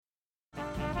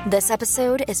This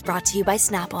episode is brought to you by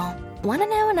Snapple. Want to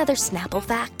know another Snapple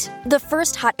fact? The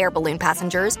first hot air balloon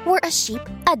passengers were a sheep,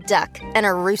 a duck, and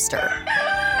a rooster.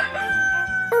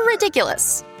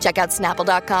 Ridiculous. Check out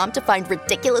Snapple.com to find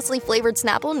ridiculously flavored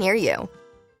Snapple near you.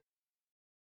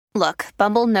 Look,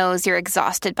 Bumble knows you're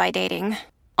exhausted by dating.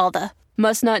 All the,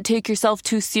 must not take yourself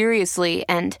too seriously,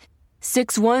 and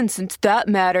 6'1" since that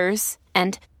matters,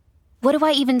 and what do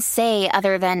I even say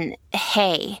other than,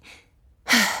 hey?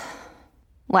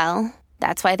 Well,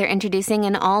 that's why they're introducing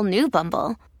an all-new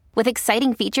Bumble, with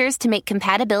exciting features to make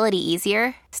compatibility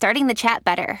easier, starting the chat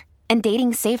better, and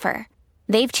dating safer.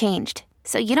 They've changed,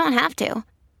 so you don't have to.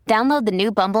 Download the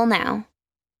new Bumble now.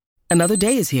 Another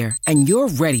day is here, and you're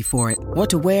ready for it. What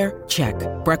to wear? Check.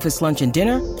 Breakfast, lunch, and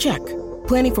dinner? Check.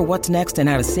 Planning for what's next and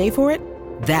how to save for it?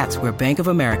 That's where Bank of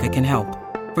America can help.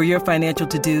 For your financial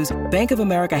to-dos, Bank of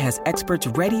America has experts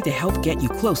ready to help get you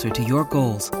closer to your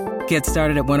goals. Get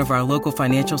started at one of our local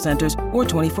financial centers or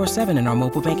 24/7 in our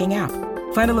mobile banking app.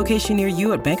 Find a location near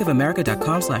you at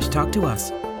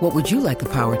bankofamerica.com/talktous. What would you like the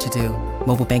power to do?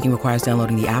 Mobile banking requires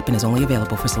downloading the app and is only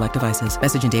available for select devices.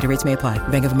 Message and data rates may apply.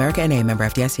 Bank of America N.A., member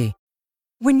FDIC.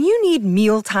 When you need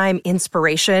mealtime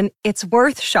inspiration, it's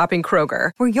worth shopping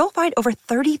Kroger, where you'll find over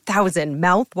 30,000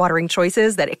 mouth-watering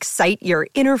choices that excite your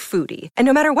inner foodie. And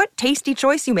no matter what tasty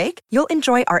choice you make, you'll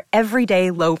enjoy our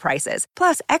everyday low prices,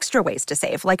 plus extra ways to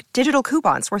save, like digital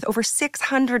coupons worth over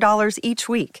 $600 each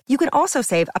week. You can also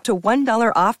save up to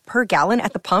 $1 off per gallon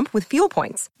at the pump with fuel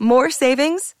points. More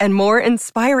savings and more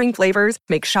inspiring flavors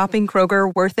make shopping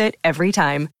Kroger worth it every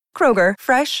time. Kroger,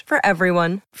 fresh for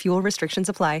everyone. Fuel restrictions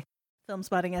apply. Film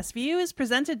Spotting SVU is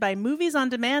presented by Movies on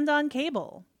Demand on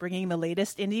Cable, bringing the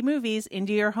latest indie movies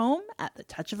into your home at the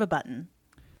touch of a button.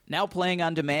 Now playing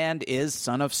on demand is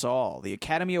Son of Saul, the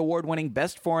Academy Award-winning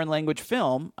Best Foreign Language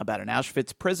film about an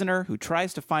Auschwitz prisoner who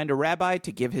tries to find a rabbi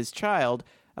to give his child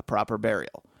a proper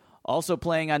burial. Also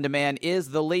playing on demand is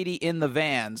The Lady in the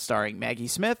Van, starring Maggie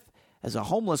Smith as a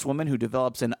homeless woman who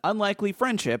develops an unlikely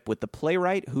friendship with the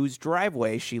playwright whose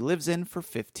driveway she lives in for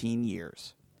 15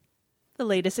 years. The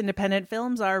latest independent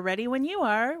films are ready when you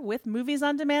are with Movies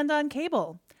on Demand on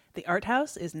Cable. The Art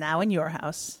House is now in your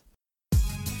house.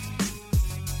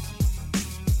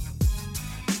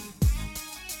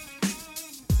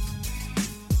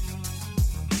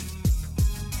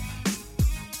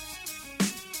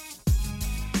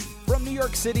 From New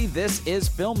York City, this is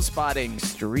Film Spotting,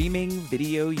 streaming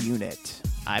video unit.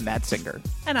 I'm Matt Singer.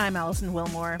 And I'm Allison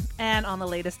Wilmore. And on the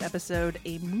latest episode,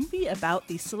 a movie about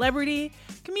the celebrity,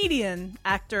 comedian,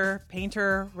 actor,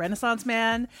 painter, Renaissance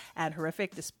man, and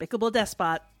horrific, despicable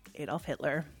despot, Adolf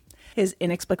Hitler. His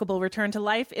inexplicable return to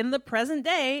life in the present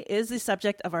day is the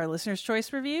subject of our Listener's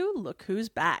Choice review, Look Who's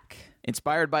Back.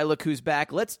 Inspired by Look Who's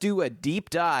Back, let's do a deep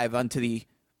dive into the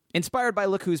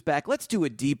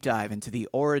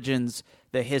origins,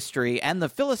 the history, and the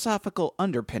philosophical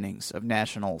underpinnings of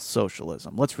National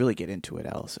Socialism. Let's really get into it,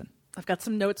 Allison. I've got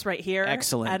some notes right here.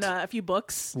 Excellent. And a few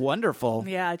books. Wonderful.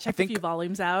 Yeah, I checked a few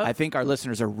volumes out. I think our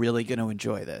listeners are really going to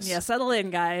enjoy this. Yeah, settle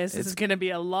in, guys. This is going to be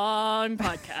a long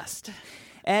podcast.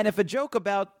 And if a joke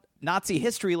about Nazi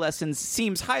history lessons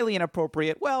seems highly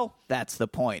inappropriate, well, that's the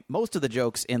point. Most of the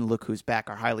jokes in Look Who's Back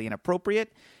are highly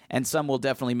inappropriate, and some will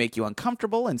definitely make you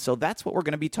uncomfortable, and so that's what we're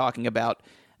going to be talking about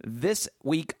this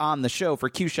week on the show for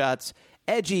Q-Shots,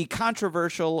 edgy,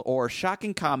 controversial, or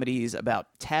shocking comedies about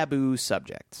taboo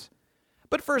subjects.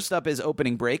 But first up is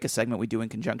Opening Break, a segment we do in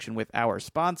conjunction with our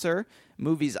sponsor,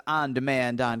 Movies on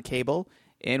Demand on Cable,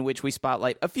 in which we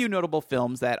spotlight a few notable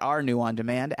films that are new on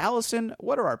demand. Allison,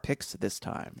 what are our picks this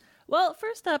time? Well,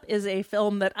 first up is a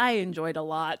film that I enjoyed a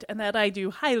lot and that I do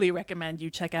highly recommend you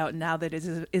check out now that it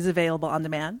is available on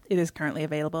demand. It is currently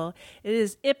available. It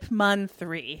is Ip Man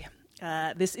 3.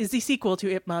 This is the sequel to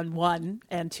Ip Man 1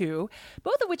 and 2,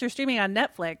 both of which are streaming on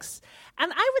Netflix.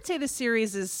 And I would say this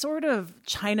series is sort of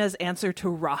China's answer to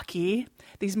Rocky.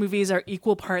 These movies are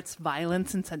equal parts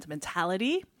violence and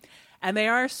sentimentality. And they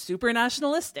are super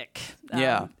nationalistic.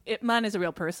 Yeah. Ip Man is a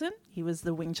real person. He was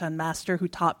the Wing Chun master who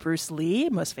taught Bruce Lee,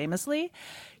 most famously.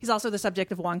 He's also the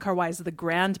subject of Wong Kar-wai's The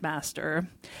Grandmaster.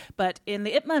 But in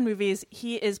the Ip Man movies,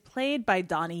 he is played by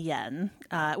Donnie Yen,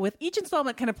 with each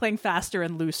installment kind of playing faster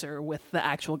and looser with the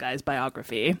actual guy's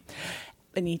biography.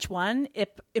 In each one,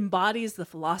 Ip embodies the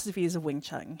philosophies of Wing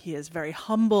Chun. He is very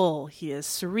humble. He is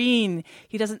serene.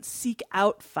 He doesn't seek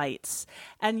out fights.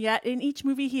 And yet, in each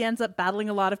movie, he ends up battling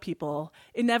a lot of people,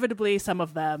 inevitably some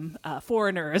of them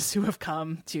foreigners who have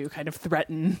come to kind of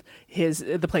threaten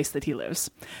the place that he lives.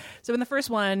 So in the first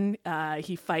one,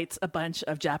 he fights a bunch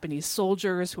of Japanese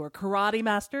soldiers who are karate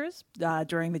masters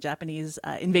during the Japanese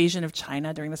invasion of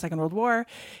China during the Second World War.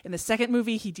 In the second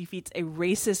movie, he defeats a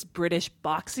racist British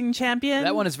boxing champion.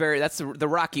 That one is that's the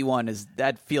Rocky one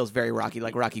that feels very Rocky,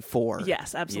 like Rocky 4.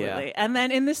 Yes, absolutely. Yeah. And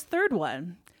then in this third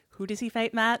one, who does he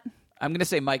fight, Matt? I'm going to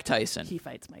say Mike Tyson. He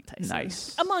fights Mike Tyson.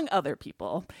 Nice. Among other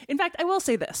people. In fact, I will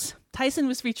say this. Tyson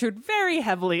was featured very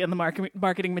heavily in the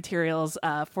marketing materials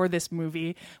for this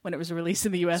movie when it was released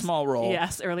in the U.S. Small role.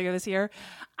 Yes, earlier this year.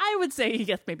 I would say he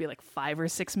gets maybe like 5 or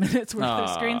 6 minutes worth of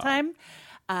screen time.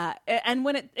 And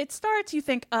when it starts, you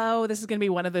think, oh, this is going to be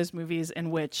one of those movies in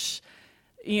which,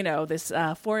 you know, this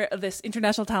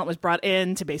international talent was brought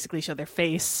in to basically show their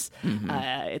face. Mm-hmm.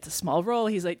 It's a small role.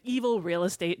 He's an evil real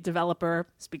estate developer,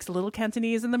 speaks a little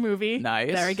Cantonese in the movie.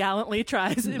 Nice. Very gallantly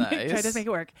tries to make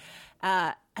it work.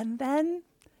 And then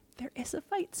there is a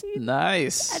fight scene.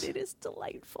 Nice. And it is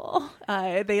delightful.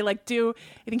 I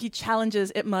think he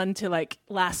challenges Ip Man to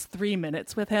last 3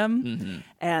 minutes with him. Mm-hmm.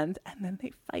 And then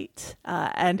they fight.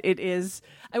 And it is,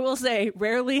 I will say,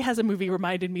 rarely has a movie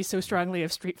reminded me so strongly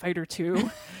of Street Fighter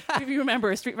 2. If you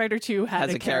remember, Street Fighter 2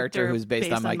 has a character who's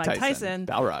based on Mike Tyson.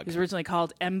 Balrog. He was originally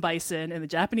called M. Bison in the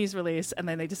Japanese release, and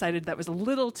then they decided that was a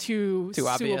little too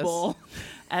suable.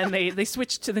 And they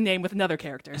switched to the name with another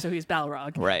character, so he's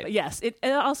Balrog. Right. But yes, it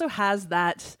also has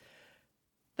that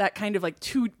kind of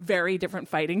two very different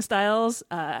fighting styles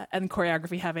and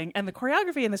choreography and the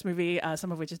choreography in this movie,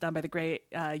 some of which is done by the great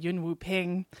Yuen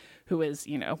Woo-ping, who is,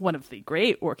 one of the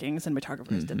great working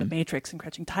cinematographers in The Matrix and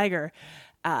Crouching Tiger.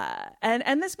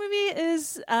 And this movie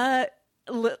is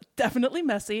definitely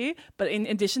messy, but in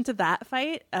addition to that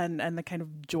fight and the kind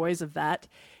of joys of that,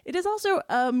 it is also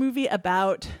a movie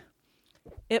about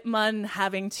Ip Man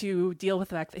having to deal with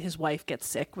the fact that his wife gets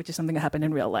sick, which is something that happened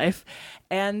in real life,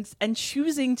 and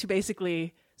choosing to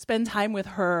basically spend time with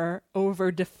her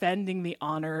over defending the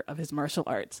honor of his martial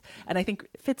arts. And I think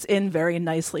it fits in very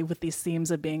nicely with these themes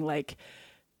of being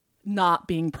not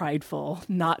being prideful,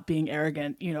 not being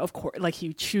arrogant. Of course,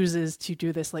 he chooses to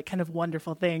do this kind of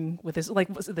wonderful thing with his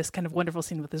this kind of wonderful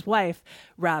scene with his wife,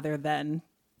 rather than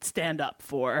stand up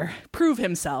prove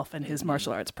himself and his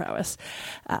martial arts prowess.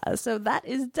 So that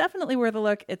is definitely worth a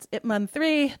look. It's Ip Man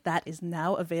 3. That is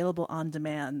now available on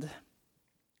demand.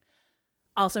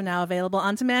 Also now available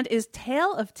on demand is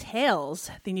Tale of Tales,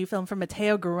 the new film from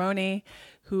Matteo Garrone,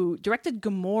 who directed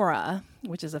Gomorrah,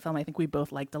 which is a film I think we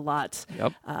both liked a lot.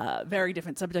 Yep. Very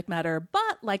different subject matter,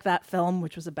 but like that film,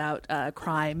 which was about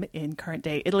crime in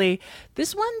current-day Italy,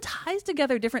 this one ties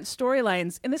together different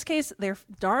storylines. In this case, they're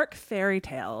dark fairy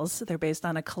tales. They're based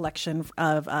on a collection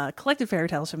of collected fairy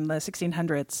tales from the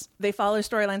 1600s. They follow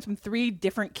storylines from 3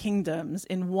 different kingdoms.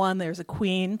 In one, there's a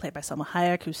queen, played by Salma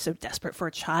Hayek, who's so desperate for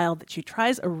a child that she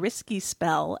tries a risky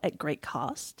spell at great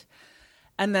cost.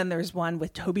 And then there's one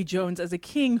with Toby Jones as a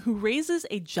king who raises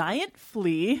a giant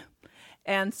flea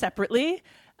and separately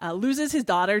loses his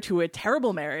daughter to a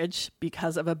terrible marriage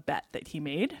because of a bet that he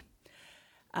made.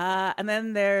 And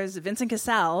then there's Vincent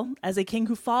Cassel as a king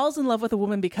who falls in love with a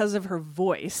woman because of her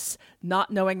voice, not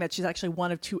knowing that she's actually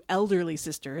one of 2 elderly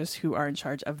sisters who are in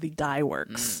charge of the dye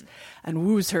works, and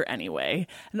woos her anyway.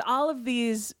 And all of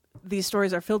these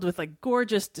stories are filled with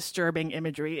gorgeous, disturbing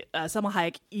imagery. Salma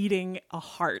Hayek eating a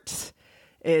heart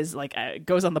is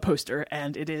goes on the poster,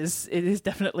 and it is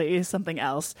definitely something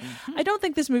else. Mm-hmm. I don't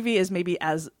think this movie is maybe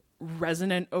as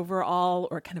resonant overall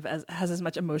or kind of has as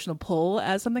much emotional pull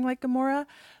as something like Gomorrah,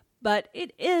 but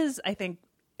it is, I think,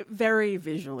 very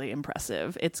visually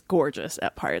impressive. It's gorgeous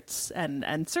at parts,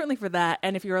 and certainly for that,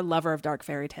 and if you're a lover of dark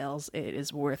fairy tales, it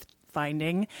is worth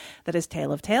finding. That is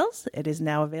Tale of Tales. It is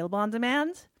now available on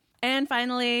demand. And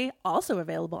finally, also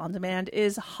available on demand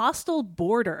is Hostile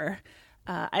Border.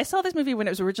 I saw this movie when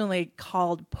it was originally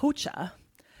called Pocha,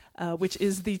 which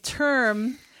is the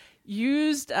term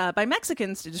used by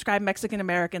Mexicans to describe Mexican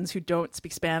Americans who don't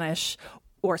speak Spanish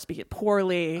or speak it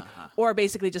poorly, or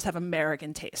basically just have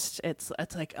American taste. It's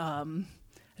like, I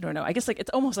don't know, I guess it's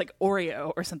almost like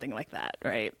Oreo or something like that,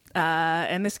 right?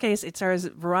 In this case, it stars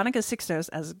Veronica Sixtos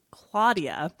as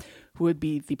Claudia, who would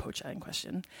be the Pocha in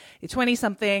question. A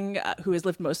 20-something who has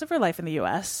lived most of her life in the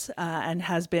U.S. And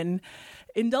has been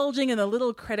indulging in a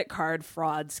little credit card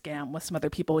fraud scam with some other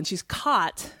people. And she's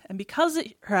caught, and because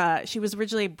she was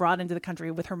originally brought into the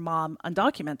country with her mom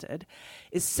undocumented,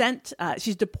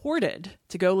 she's deported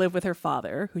to go live with her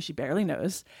father, who she barely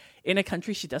knows, in a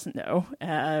country she doesn't know,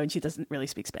 and she doesn't really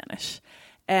speak Spanish.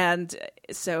 And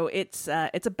so it's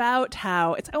about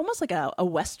how it's almost like a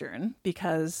Western,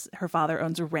 because her father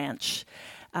owns a ranch,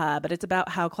 but it's about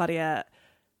how Claudia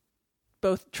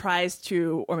both tries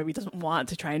to, or maybe doesn't want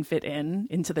to, try and fit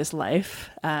into this life,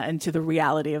 and to the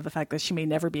reality of the fact that she may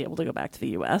never be able to go back to the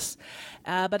U.S.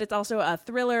 But it's also a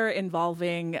thriller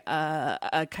involving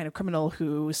a kind of criminal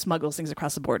who smuggles things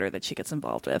across the border that she gets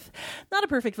involved with. Not a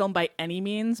perfect film by any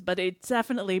means, but it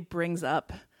definitely brings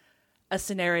up a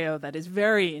scenario that is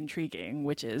very intriguing,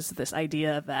 which is this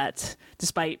idea that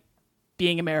despite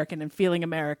being American and feeling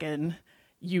American,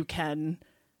 you can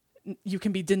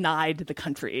be denied the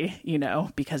country,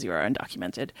 because you are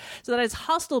undocumented. So that is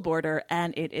Hostel Border,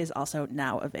 and it is also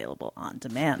now available on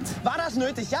demand. War das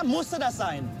nötig? Ja, musste das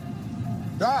sein?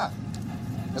 Ja,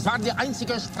 es war die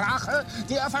einzige Sprache,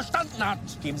 die verstanden hat.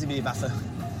 Geben Sie mir die Waffe.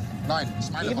 Nein, das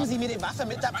ist meine Geben Waffe. Sie mir die Waffe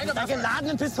mit der Waffe.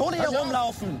 geladenen Pistole hier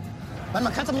rumlaufen. Man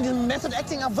kann es doch mit diesem Method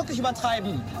Acting auch wirklich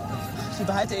übertreiben. Die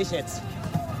behalte ich jetzt.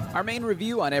 Our main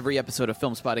review on every episode of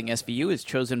Filmspotting SVU is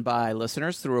chosen by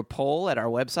listeners through a poll at our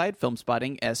website,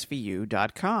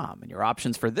 filmspottingsvu.com. And your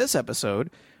options for this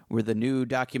episode were the new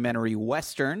documentary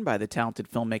Western by the talented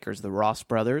filmmakers the Ross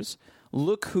Brothers,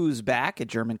 Look Who's Back, a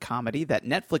German comedy that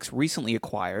Netflix recently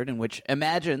acquired, in which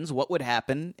imagines what would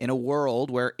happen in a world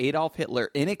where Adolf Hitler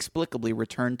inexplicably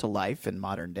returned to life in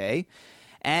modern day.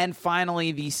 And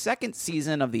finally, the second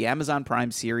season of the Amazon Prime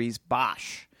series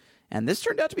Bosch. And this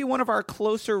turned out to be one of our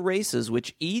closer races,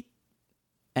 with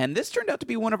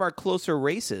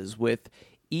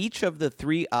each of the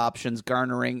three options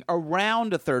garnering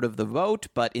around a third of the vote.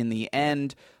 But in the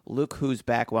end, Look Who's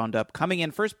Back wound up coming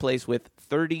in first place with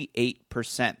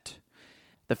 38%.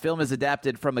 The film is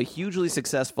adapted from a hugely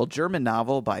successful German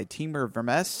novel by Timur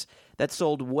Vermes that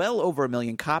sold well over 1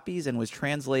 million copies and was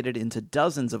translated into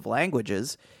dozens of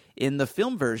languages. In the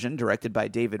film version, directed by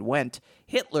David Wendt,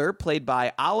 Hitler, played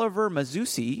by Oliver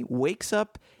Mazzucci, wakes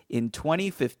up in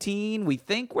 2015.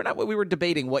 We were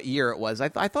debating what year it was. I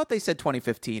thought they said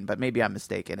 2015, but maybe I'm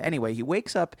mistaken. Anyway, he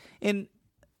wakes up in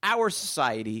our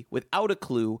society without a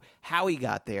clue how he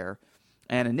got there.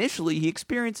 And initially, he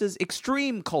experiences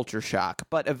extreme culture shock,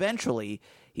 but eventually,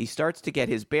 he starts to get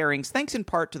his bearings, thanks in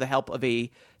part to the help of a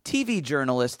TV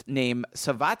journalist named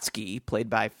Savatsky, played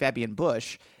by Fabian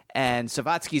Busch. And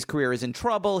Savatsky's career is in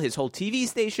trouble. His whole TV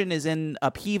station is in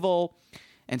upheaval.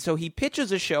 And so he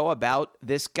pitches a show about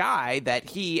this guy that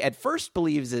he at first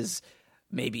believes is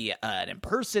maybe an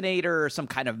impersonator or some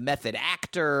kind of method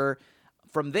actor.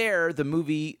 From there, the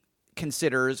movie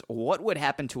considers what would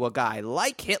happen to a guy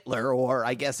like Hitler, or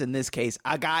I guess in this case,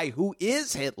 a guy who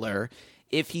is Hitler,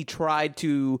 if he tried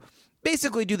to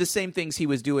basically do the same things he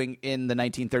was doing in the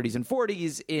 1930s and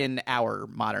 40s in our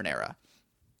modern era.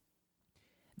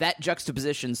 That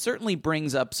juxtaposition certainly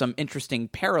brings up some interesting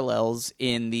parallels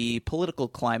in the political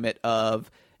climate of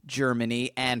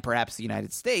Germany and perhaps the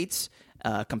United States,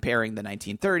 comparing the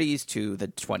 1930s to the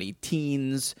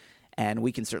 20-teens, and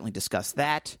we can certainly discuss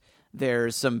that.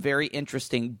 There's some very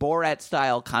interesting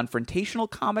Borat-style confrontational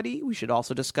comedy we should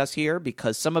also discuss here,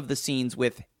 because some of the scenes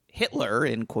with Hitler,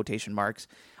 in quotation marks,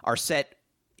 are set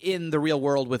in the real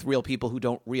world with real people who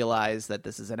don't realize that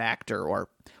this is an actor, or,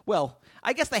 well,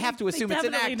 I guess they have to assume it's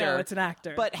an actor. Know it's an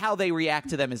actor. But how they react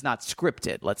to them is not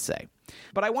scripted, let's say.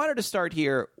 But I wanted to start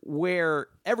here where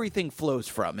everything flows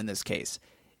from, in this case,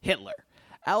 Hitler.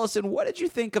 Allison, what did you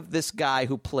think of this guy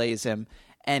who plays him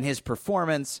and his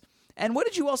performance? And what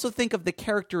did you also think of the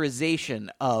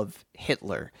characterization of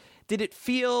Hitler? Did it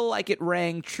feel like it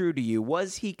rang true to you?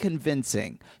 Was he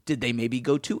convincing? Did they maybe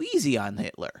go too easy on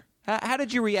Hitler? How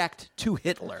did you react to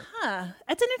Hitler?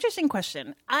 That's an interesting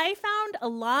question. I found a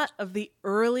lot of the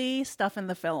early stuff in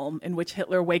the film in which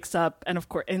Hitler wakes up and, of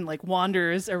course,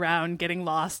 wanders around getting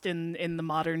lost in the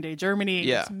modern day Germany.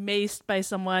 Yeah. Gets maced by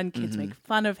someone. Kids make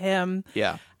fun of him.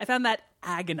 Yeah. I found that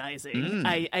agonizing.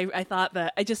 I thought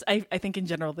that I think in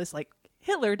general this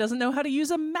Hitler doesn't know how to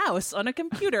use a mouse on a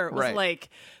computer. It was Right.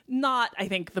 not, I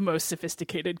think, the most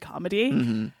sophisticated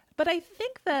comedy. But I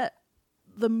think that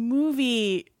the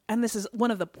movie, and this is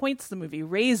one of the points the movie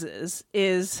raises,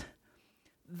 is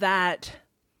that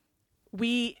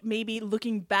we may be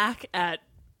looking back at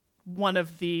one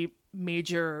of the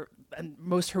major and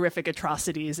most horrific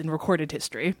atrocities in recorded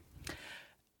history,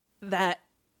 that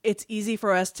it's easy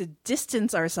for us to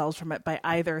distance ourselves from it by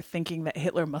either thinking that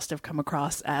Hitler must have come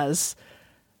across as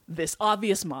this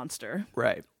obvious monster,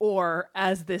 right, or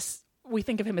as this, we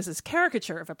think of him as this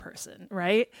caricature of a person,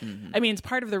 right? I mean, it's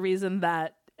part of the reason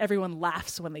that everyone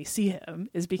laughs when they see him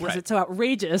is because it's so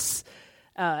outrageous,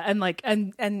 and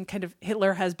kind of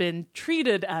Hitler has been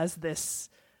treated as this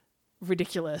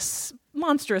ridiculous,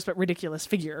 monstrous but ridiculous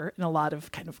figure in a lot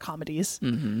of kind of comedies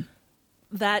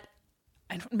that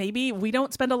maybe we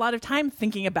don't spend a lot of time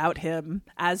thinking about him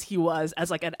as he was,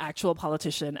 as like an actual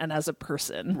politician and as a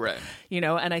person, right?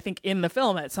 And I think in the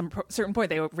film at some certain point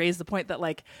they raise the point that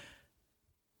like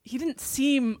he didn't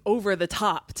seem over the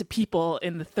top to people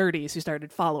in the 30s who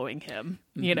started following him.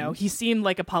 He seemed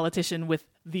like a politician with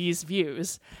these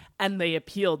views, and they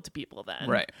appealed to people then,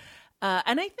 right?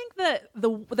 And I think that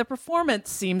the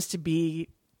performance seems to be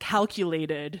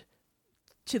calculated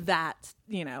to that,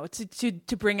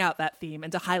 to bring out that theme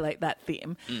and to highlight that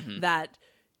theme, that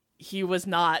he was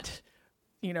not,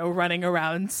 running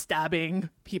around stabbing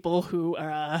people who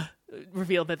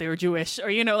revealed that they were Jewish,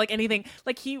 or like anything.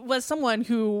 Like he was someone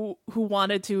who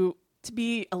wanted to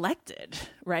be elected,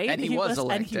 right? And he was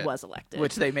elected,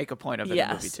 which they make a point of in the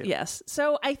movie too. Yes.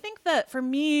 So I think that for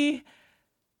me,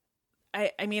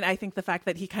 I mean, I think the fact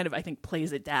that he kind of, I think,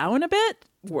 plays it down a bit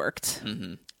worked.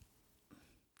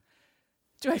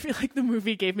 Do I feel like the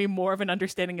movie gave me more of an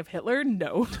understanding of Hitler?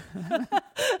 No.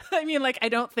 I mean, like, I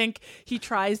don't think he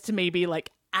tries to maybe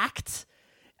like act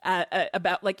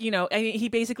about like, he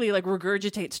basically like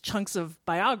regurgitates chunks of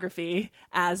biography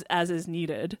as is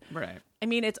needed. Right. I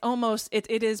mean, it's almost, it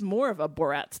is more of a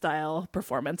Borat style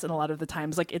performance. And a lot of the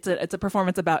times, like it's a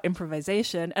performance about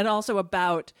improvisation and also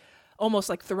about almost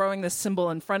like throwing this symbol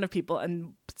in front of people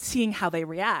and seeing how they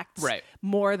react, right,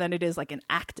 more than it is like an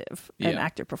active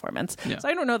performance. Yeah. So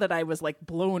I don't know that I was like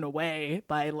blown away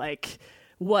by like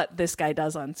what this guy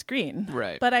does on screen.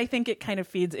 Right. But I think it kind of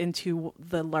feeds into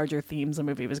the larger themes the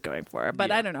movie was going for.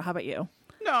 But I don't know. How about you?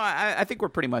 No, I think we're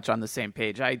pretty much on the same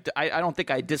page. I don't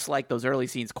think I dislike those early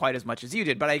scenes quite as much as you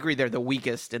did, but I agree they're the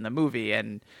weakest in the movie.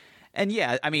 And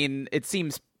yeah, I mean, it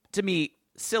seems to me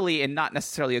silly and not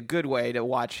necessarily a good way to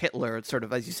watch Hitler sort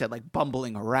of, as you said, like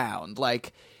bumbling around.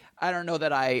 Like, I don't know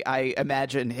that I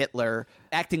imagine Hitler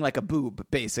acting like a boob,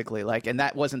 basically. Like, and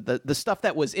that wasn't the stuff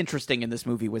that was interesting in this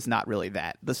movie was not really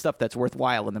that. The stuff that's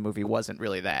worthwhile in the movie wasn't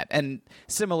really that. And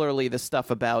similarly, the stuff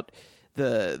about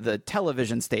the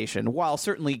television station, while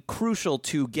certainly crucial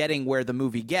to getting where the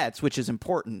movie gets, which is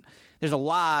important, there's a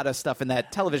lot of stuff in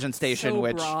that television station so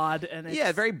which broad and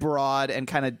very broad and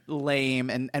kind of lame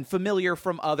and familiar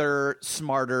from other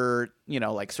smarter,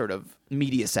 like sort of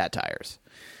media satires.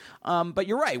 But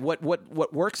you're right.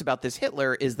 What works about this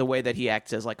Hitler is the way that he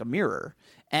acts as like a mirror,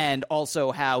 and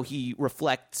also how he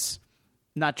reflects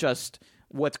not just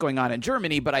what's going on in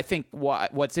Germany, but I think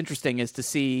what's interesting is to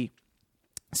see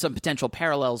some potential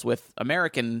parallels with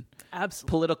American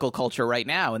political culture right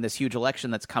now in this huge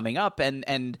election that's coming up,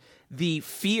 and the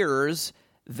fears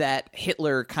that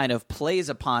Hitler kind of plays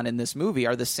upon in this movie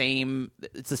are the same.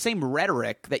 It's the same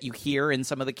rhetoric that you hear in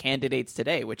some of the candidates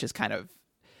today, which is kind of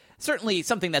certainly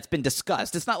something that's been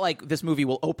discussed. It's not like this movie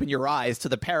will open your eyes to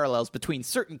the parallels between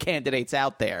certain candidates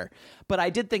out there, but I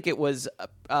did think it was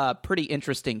pretty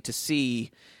interesting to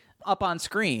see up on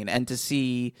screen and to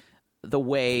see the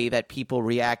way that people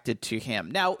reacted to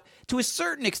him. Now, to a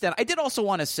certain extent, I did also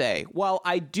want to say, while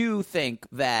I do think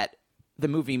that the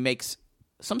movie makes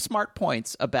some smart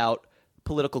points about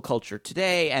political culture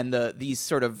today and these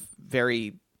sort of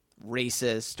very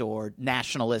racist or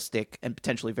nationalistic and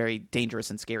potentially very dangerous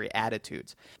and scary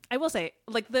attitudes, I will say,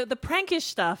 like, the prankish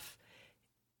stuff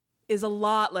is a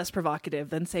lot less provocative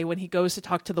than, say, when he goes to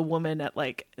talk to the woman at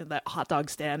like that hot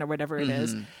dog stand or whatever it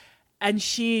is. And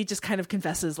she just kind of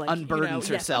confesses, like, unburdens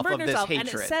herself of this hatred. And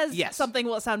it says something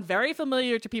will sound very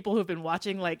familiar to people who've been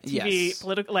watching like TV,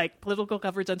 political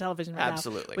coverage on television right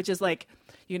now. Which is like,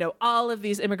 all of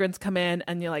these immigrants come in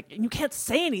and you're like, and you can't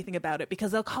say anything about it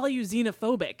because they'll call you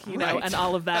xenophobic, and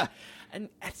all of that. And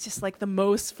it's just like the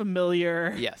most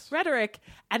familiar rhetoric.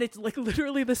 And it's like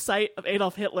literally the sight of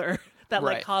Adolf Hitler that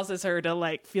like causes her to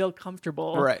like feel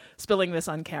comfortable spilling this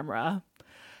on camera.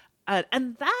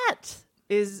 And that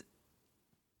is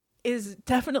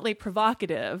definitely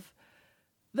provocative,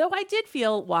 though I did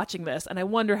feel watching this, and I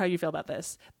wonder how you feel about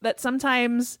this, that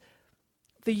sometimes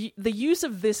the use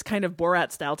of this kind of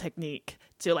Borat style technique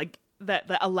to like that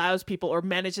allows people or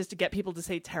manages to get people to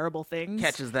say terrible things.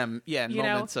 Catches them, in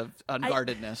moments of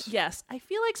unguardedness. Yes. I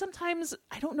feel like sometimes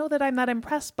I don't know that I'm that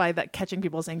impressed by that catching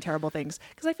people saying terrible things,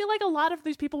 because I feel like a lot of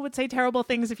these people would say terrible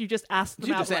things if you just asked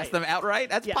them outright. You just ask them outright?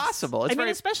 That's possible. I mean,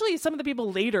 especially some of the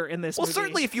people later in this movie. Well,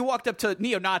 certainly if you walked up to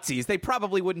neo-Nazis, they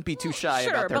probably wouldn't be too shy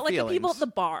about their feelings. The people at the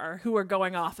bar who are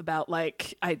going off about,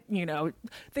 like,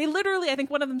 they literally, I think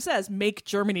one of them says, "Make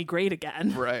Germany great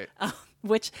again." Right.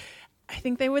 Which I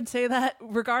think they would say that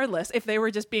regardless if they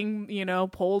were just being,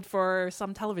 polled for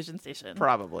some television station.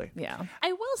 Probably. Yeah.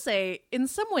 I will say, in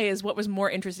some ways, what was more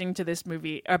interesting to this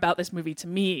movie, about this movie to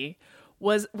me,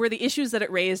 were the issues that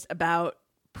it raised about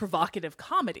provocative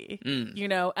comedy,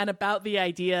 and about the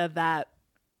idea that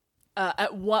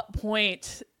at what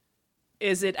point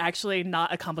is it actually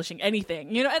not accomplishing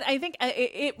anything? And I think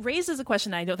it raises a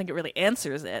question, and I don't think it really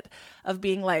answers it, of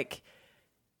being like,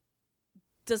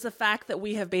 does the fact that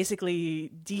we have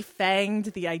basically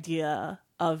defanged the idea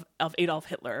of Adolf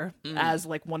Hitler as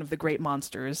like one of the great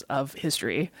monsters of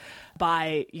history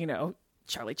by,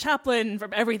 Charlie Chaplin,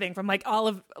 from everything, from like all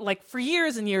of, like, for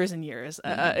years and years and years,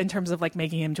 in terms of like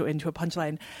making him into a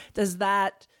punchline, does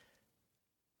that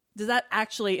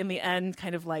actually in the end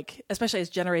kind of like, especially as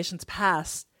generations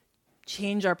pass,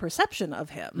 change our perception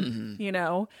of him?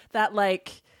 That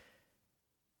like,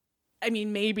 I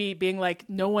mean, maybe being like,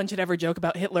 no one should ever joke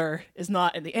about Hitler is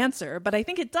not the answer. But I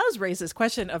think it does raise this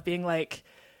question of being like,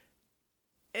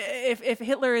 if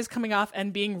Hitler is coming off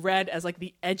and being read as like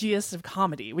the edgiest of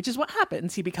comedy, which is what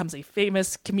happens, he becomes a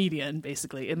famous comedian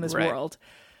basically in this world.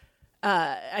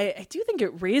 I do think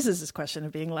it raises this question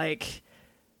of being like,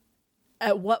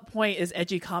 at what point is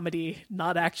edgy comedy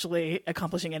not actually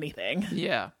accomplishing anything?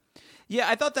 Yeah. Yeah,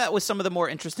 I thought that was some of the more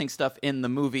interesting stuff in the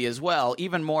movie as well,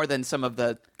 even more than some of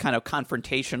the kind of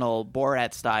confrontational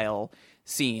Borat-style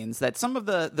scenes, that some of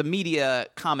the media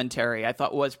commentary I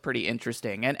thought was pretty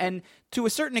interesting. And to a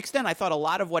certain extent, I thought a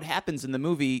lot of what happens in the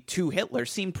movie to Hitler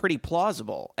seemed pretty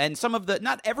plausible. And some of the,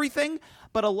 not everything,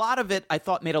 but a lot of it I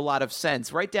thought made a lot of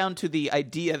sense, right down to the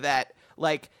idea that,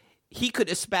 like, he could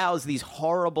espouse these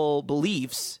horrible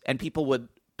beliefs and people would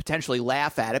potentially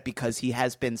laugh at it because he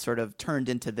has been sort of turned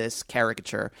into this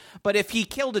caricature. But if he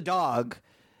killed a dog,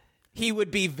 he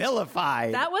would be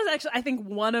vilified. That was actually, I think,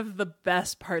 one of the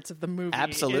best parts of the movie.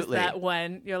 Absolutely. Is that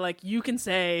when you're like, you can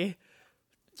say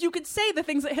the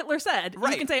things that Hitler said.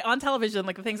 Right. You can say on television,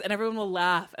 like, the things, and everyone will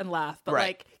laugh and laugh. But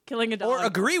like killing a dog, or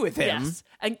agree with him. Yes,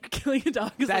 and killing a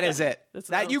dog. That is it.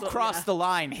 That you crossed the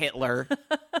line, Hitler.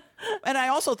 And I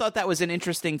also thought that was an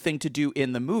interesting thing to do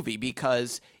in the movie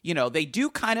because, they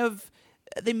do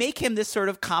they make him this sort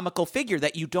of comical figure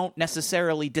that you don't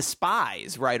necessarily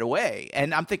despise right away.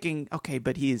 And I'm thinking, okay,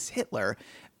 but he is Hitler.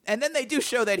 And then they do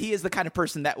show that he is the kind of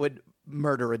person that would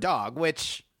murder a dog,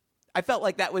 which I felt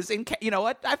like that was I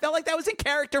felt like that was in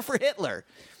character for Hitler.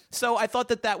 So I thought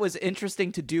that was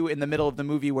interesting to do in the middle of the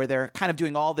movie where they're kind of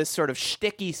doing all this sort of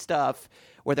shticky stuff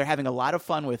where they're having a lot of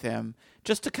fun with him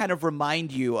just to kind of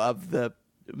remind you of the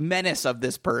menace of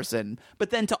this person, but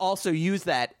then to also use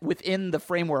that within the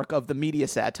framework of the media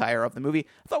satire of the movie,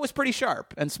 I thought was pretty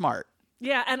sharp and smart.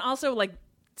 Yeah, and also like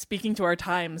speaking to our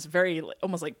times very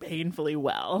almost like painfully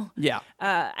well. Yeah.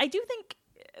 I do think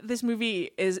this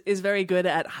movie is very good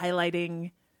at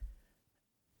highlighting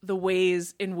the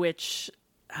ways in which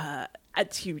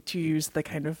to use the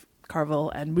kind of Carville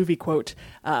and movie quote,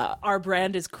 our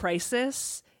brand is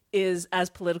crisis is as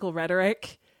political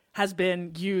rhetoric has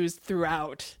been used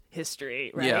throughout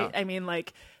history, right? Yeah. I mean,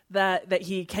 like that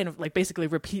he kind of like basically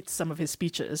repeats some of his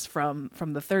speeches from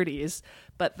the 30s,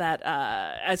 but that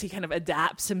as he kind of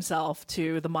adapts himself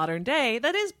to the modern day,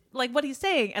 that is like what he's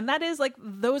saying. And that is like,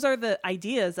 those are the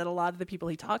ideas that a lot of the people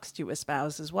he talks to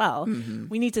espouse as well. Mm-hmm.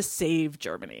 We need to save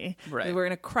Germany. Right. We're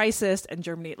in a crisis and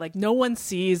Germany, like no one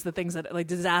sees the things that like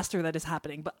disaster that is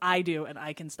happening, but I do, and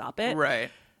I can stop it. Right.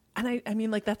 And I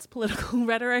mean, like that's political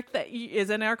rhetoric that is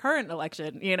in our current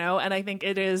election, and I think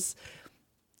it's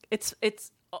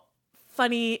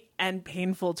funny and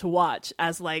painful to watch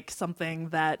as like something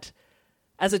that,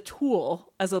 as a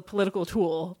tool, as a political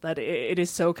tool, that it is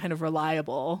so kind of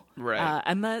reliable, right?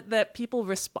 And that people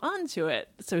respond to it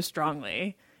so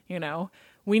strongly.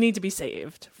 We need to be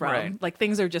saved from like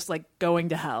things are just like going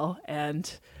to hell,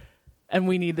 and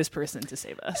we need this person to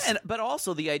save us. But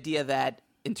also the idea that,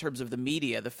 in terms of the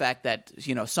media, the fact that,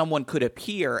 someone could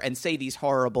appear and say these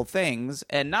horrible things,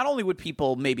 and not only would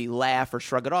people maybe laugh or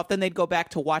shrug it off, then they'd go back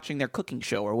to watching their cooking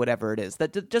show or whatever it is.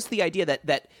 That just the idea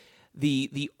that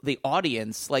the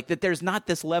audience, like that there's not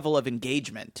this level of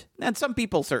engagement. And some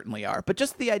people certainly are, but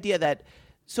just the idea that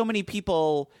so many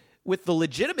people with the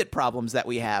legitimate problems that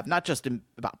we have, not just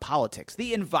about politics,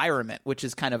 the environment, which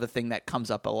is kind of a thing that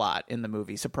comes up a lot in the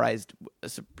movie, surprised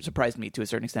me to a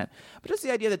certain extent. But just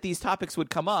the idea that these topics would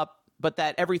come up, but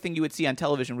that everything you would see on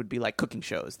television would be like cooking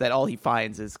shows, that all he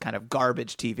finds is kind of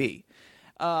garbage TV.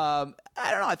 I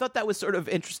don't know. I thought that was sort of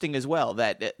interesting as well,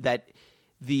 that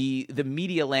the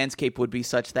media landscape would be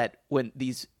such that when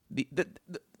these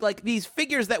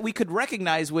figures that we could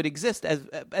recognize would exist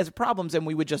as problems, and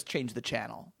we would just change the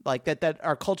channel. Like that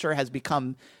our culture has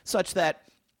become such that,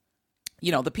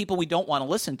 the people we don't want to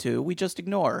listen to, we just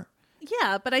ignore.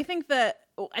 Yeah, but I think that,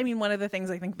 one of the things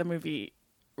I think the movie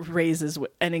raises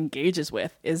and engages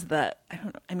with is that,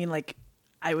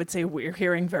 I would say we're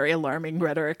hearing very alarming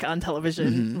rhetoric on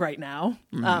television right now.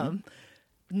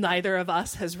 Neither of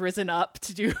us has risen up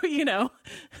to do,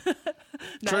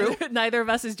 True. Neither of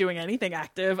us is doing anything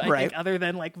active, I think, other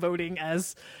than like voting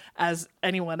as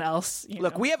anyone else.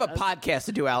 Look, we have a podcast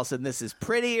to do, Allison. This is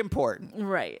pretty important.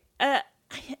 Right. I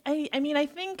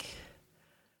think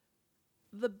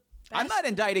I'm not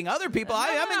indicting other people. I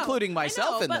am including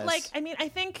myself in this. But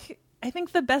I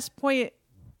think the best point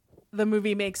the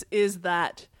movie makes is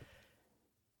that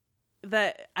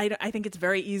I think it's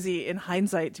very easy in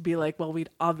hindsight to be like, well, we'd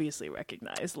obviously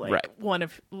recognize one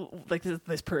of like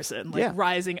this person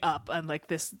rising up on like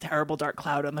this terrible dark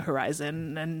cloud on the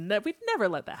horizon, and that we'd never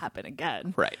let that happen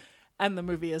again. Right. And the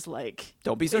movie is like,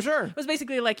 don't be so sure. It was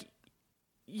basically like,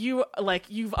 you've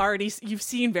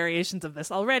seen variations of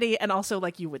this already, and also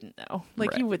like you wouldn't know.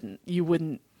 Like you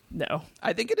wouldn't know.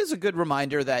 I think it is a good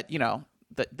reminder that,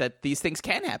 that these things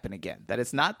can happen again, that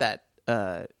it's not that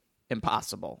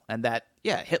impossible, and that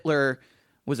Hitler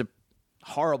was a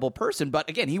horrible person, but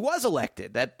again, he was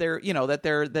elected. That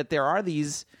there are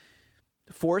these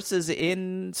forces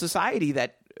in society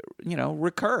that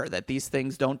recur, that these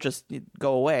things don't just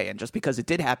go away, and just because it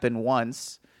did happen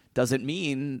once doesn't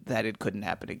mean that it couldn't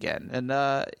happen again. And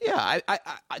I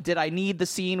did I need the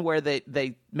scene where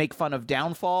they make fun of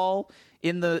Downfall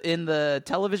in the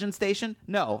television station?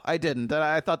 No, I didn't.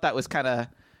 I thought that was kind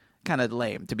of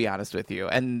lame, to be honest with you.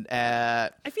 And I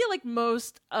feel like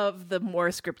most of the more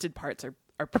scripted parts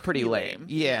are pretty lame.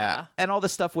 Yeah. And all the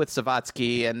stuff with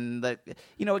Savatsky, and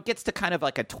it gets to kind of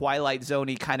like a Twilight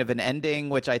Zone-y kind of an ending,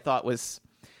 which I thought was,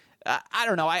 I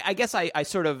don't know. I guess I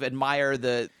sort of admire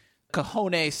the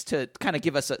cojones to kind of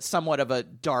give us somewhat of a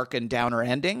dark and downer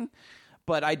ending.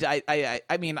 But I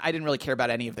didn't really care about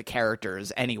any of the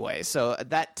characters anyway. So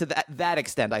that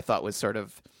extent, I thought was sort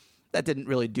of, that didn't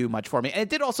really do much for me. And it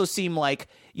did also seem like,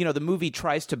 the movie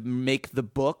tries to make the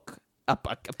book a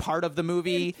part of the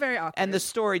movie. It's very awkward. And the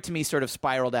story, to me, sort of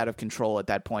spiraled out of control at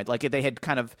that point. Like, they had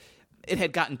it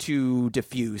had gotten too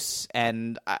diffuse.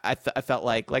 And I felt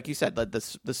like you said,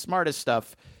 the smartest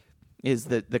stuff is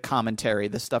the commentary,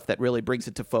 the stuff that really brings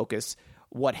into focus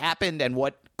what happened and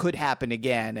what could happen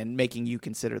again, and making you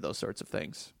consider those sorts of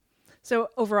things. So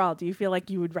overall, do you feel like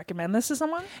you would recommend this to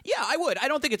someone? Yeah, I would. I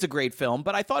don't think it's a great film,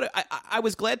 but I thought I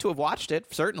was glad to have watched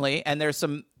it, certainly. And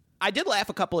I did laugh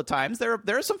a couple of times. There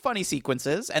are some funny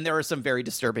sequences, and there are some very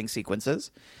disturbing sequences.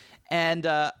 And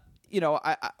I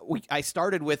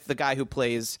started with the guy who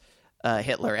plays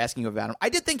Hitler, asking you about him. I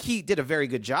did think he did a very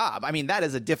good job. I mean, that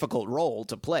is a difficult role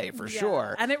to play, for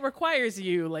sure. And it requires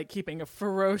you, like, keeping a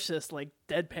ferocious, like,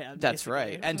 deadpan. That's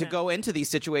right. And to go into these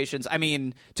situations,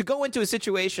 to go into a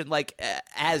situation, like,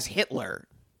 as Hitler.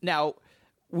 Now,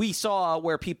 we saw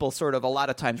where people sort of a lot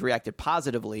of times reacted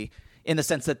positively, in the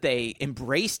sense that they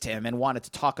embraced him and wanted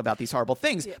to talk about these horrible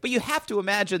things. Yeah. But you have to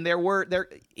imagine there is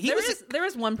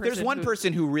one person. There's one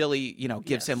person who really,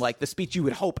 gives him like the speech you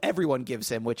would hope everyone gives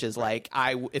him, which is like,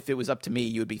 if it was up to me,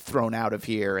 you would be thrown out of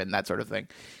here, and that sort of thing.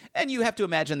 And you have to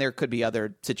imagine there could be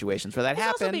other situations where that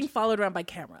happened. He's also being followed around by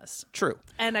cameras. True.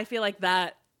 And I feel like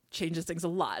that changes things a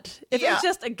lot. If it was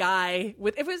just a guy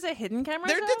if it was a hidden camera,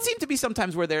 there did seem to be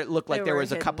sometimes where there looked like there was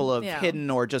hidden. A couple of hidden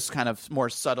or just kind of more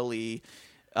subtly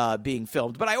being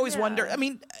filmed. But I always wonder,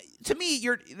 to me,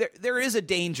 there is a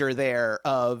danger there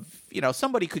of,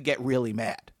 somebody could get really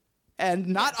mad, and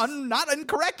not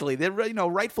incorrectly,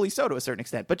 rightfully so to a certain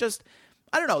extent, but just,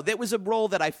 I don't know, that was a role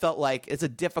that I felt like is a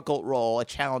difficult role, a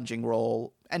challenging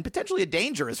role, and potentially a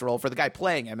dangerous role for the guy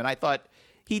playing him. And I thought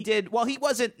he did, well, he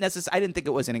wasn't necessarily, I didn't think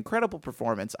it was an incredible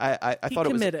performance. I thought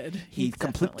committed. It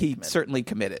was, he certainly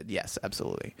committed. Yes,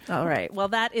 absolutely. All right. Well,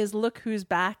 that is Look Who's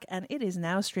Back, and it is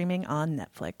now streaming on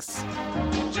Netflix.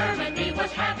 Germany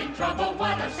was having trouble.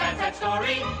 What a sad, sad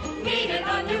story. Needed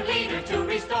a new leader to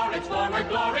restore its former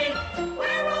glory.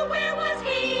 Where was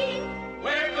he?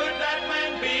 Where could that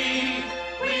man be?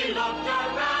 We looked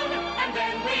around, and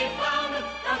then we found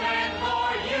the man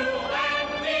for you and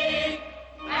me.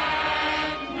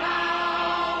 And now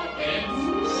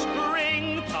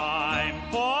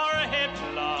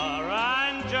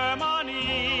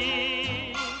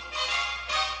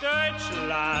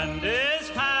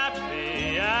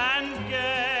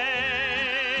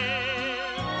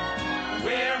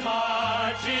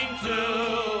to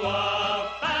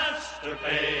a faster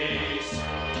pace.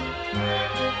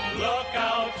 Look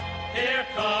out, here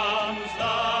comes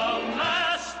the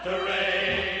master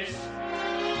race.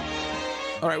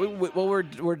 All right, well,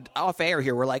 we're off air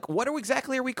here. We're like, what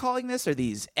exactly are we calling this? Are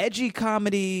these edgy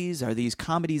comedies? Are these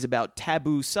comedies about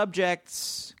taboo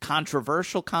subjects?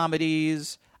 Controversial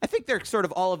comedies? I think they're sort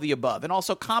of all of the above. And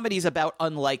also comedies about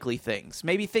unlikely things.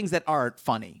 Maybe things that aren't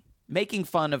funny. Making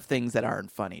fun of things that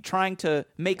aren't funny. Trying to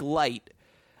make light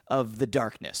of the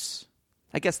darkness.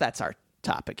 I guess that's our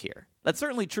topic here. That's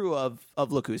certainly true of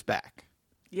Look Who's Back.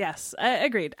 Yes,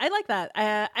 agreed. I like that.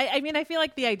 I mean, I feel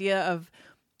like the idea of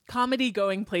comedy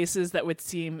going places that would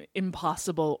seem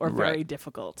impossible or very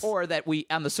difficult. Or that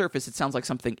on the surface, it sounds like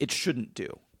something it shouldn't do.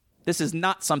 This is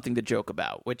not something to joke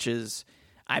about, which is,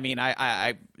 I mean,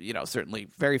 I certainly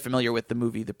very familiar with the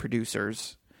movie The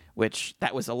Producers, which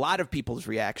that was a lot of people's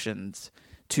reactions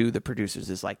to The Producers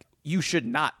is like, you should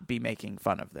not be making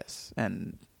fun of this.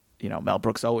 And, Mel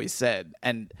Brooks always said,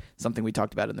 and something we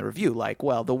talked about in the review, like,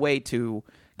 well, the way to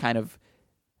kind of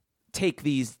take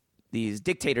these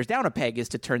dictators down a peg is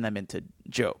to turn them into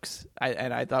jokes.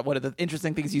 I thought one of the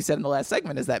interesting things you said in the last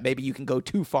segment is that maybe you can go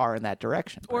too far in that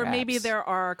direction. Or maybe there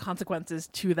are consequences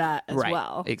to that as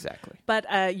well. Exactly.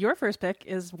 But your first pick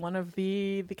is one of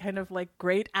the kind of like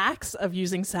great acts of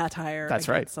using satire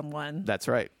against someone. That's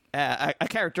right. A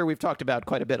character we've talked about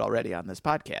quite a bit already on this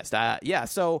podcast.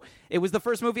 So it was the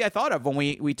first movie I thought of when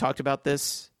we talked about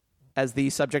this as the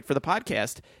subject for the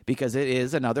podcast, because it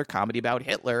is another comedy about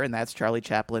Hitler, and that's Charlie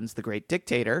Chaplin's The Great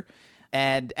Dictator.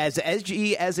 And as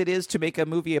edgy as it is to make a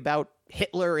movie about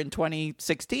Hitler in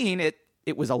 2016, it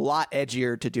was a lot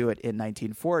edgier to do it in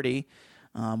 1940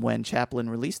 when Chaplin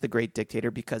released The Great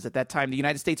Dictator, because at that time the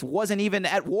United States wasn't even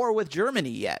at war with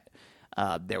Germany yet.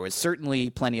 There was certainly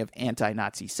plenty of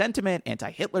anti-Nazi sentiment,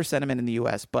 anti-Hitler sentiment in the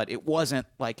U.S., but it wasn't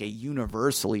like a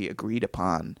universally agreed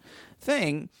upon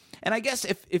thing. And I guess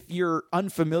if you're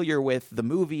unfamiliar with the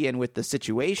movie and with the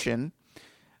situation,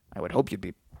 I would hope you'd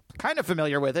be kind of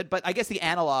familiar with it. But I guess the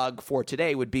analog for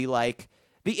today would be like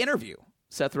The Interview.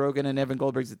 Seth Rogen and Evan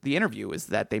Goldberg's The Interview is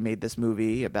that they made this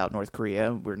movie about North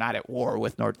Korea. We're not at war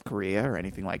with North Korea or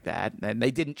anything like that. And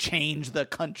they didn't change the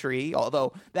country,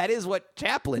 although that is what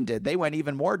Chaplin did. They went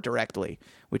even more directly,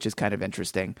 which is kind of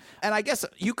interesting. And I guess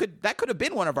that could have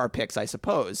been one of our picks, I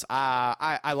suppose.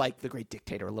 I like The Great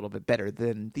Dictator a little bit better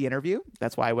than The Interview.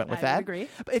 That's why I went with that. I agree.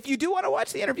 But if you do want to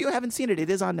watch The Interview, haven't seen it, it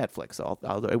is on Netflix.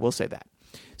 I will say that.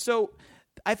 So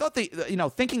I thought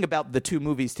thinking about the two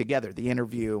movies together, The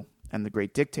Interview and The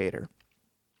Great Dictator,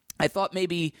 I thought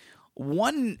maybe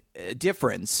one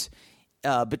difference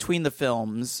between the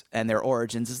films and their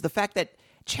origins is the fact that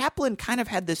Chaplin kind of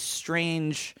had this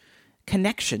strange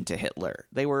connection to Hitler.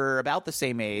 They were about the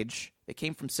same age, they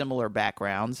came from similar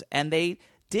backgrounds, and they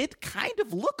did kind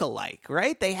of look alike,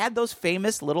 right? They had those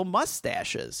famous little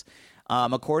mustaches.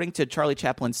 According to Charlie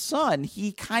Chaplin's son,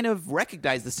 he kind of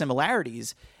recognized the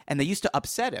similarities, and they used to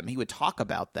upset him. He would talk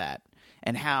about that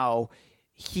and how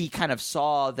he kind of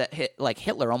saw that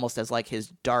Hitler almost as like his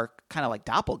dark kind of like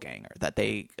doppelganger, that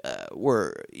they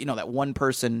were, that one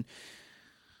person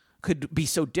could be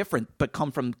so different but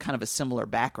come from kind of a similar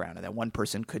background, and that one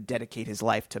person could dedicate his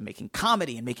life to making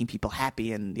comedy and making people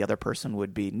happy, and the other person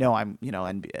would be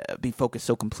be focused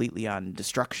so completely on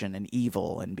destruction and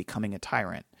evil and becoming a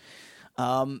tyrant.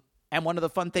 And one of the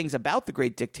fun things about The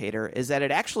Great Dictator is that it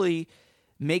actually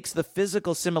makes the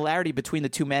physical similarity between the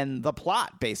two men the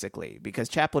plot, basically, because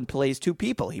Chaplin plays two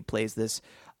people. He plays this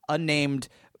unnamed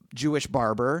Jewish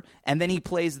barber, and then he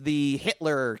plays the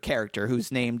Hitler character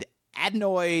who's named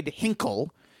Adenoid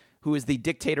Hinkle, who is the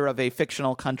dictator of a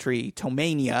fictional country,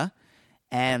 Tomania.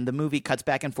 And the movie cuts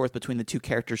back and forth between the two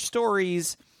characters'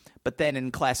 stories, but then in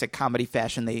classic comedy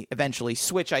fashion, they eventually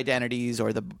switch identities,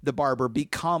 or the barber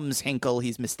becomes Hinkle.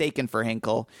 He's mistaken for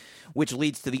Hinkle, which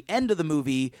leads to the end of the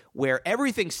movie where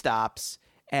everything stops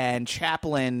and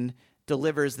Chaplin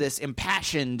delivers this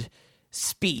impassioned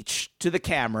speech to the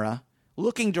camera,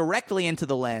 looking directly into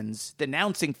the lens,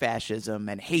 denouncing fascism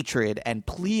and hatred and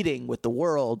pleading with the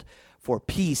world for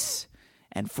peace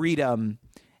and freedom.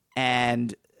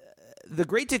 And The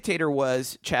Great Dictator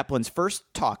was Chaplin's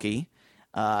first talkie,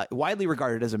 widely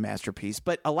regarded as a masterpiece,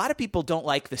 but a lot of people don't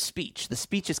like the speech. The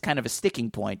speech is kind of a sticking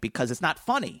point because it's not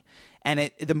funny, and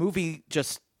the movie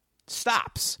just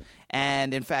stops.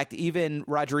 And in fact, even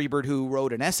Roger Ebert, who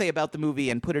wrote an essay about the movie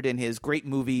and put it in his Great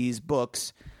Movies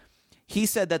books, he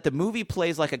said that the movie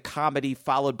plays like a comedy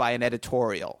followed by an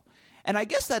editorial. And I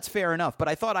guess that's fair enough, but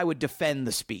I thought I would defend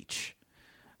the speech.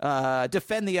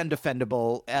 Defend the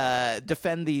undefendable,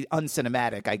 defend the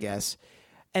uncinematic, I guess.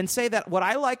 and say that what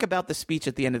I like about the speech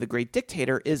at the end of The Great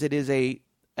Dictator is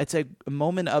it's a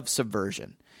moment of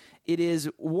subversion. It is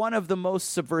one of the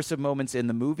most subversive moments in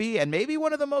the movie, and maybe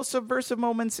one of the most subversive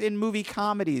moments in movie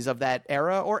comedies of that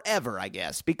era, or ever, I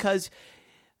guess, because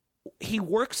he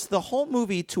works the whole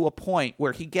movie to a point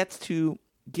where he gets to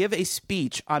give a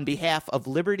speech on behalf of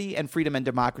liberty and freedom and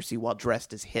democracy while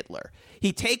dressed as Hitler.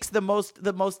 He takes the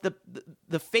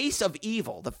face of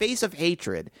evil, the face of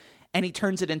hatred, and he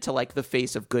turns it into like the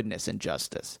face of goodness and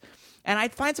justice. And I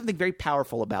find something very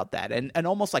powerful about that, and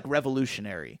almost like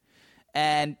revolutionary.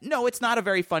 And no, it's not a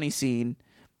very funny scene,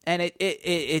 and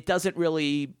it doesn't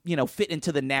really, fit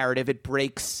into the narrative. It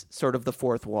breaks sort of the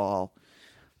fourth wall.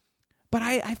 But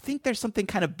I think there's something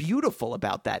kind of beautiful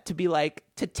about that, to be like,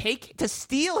 to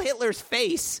steal Hitler's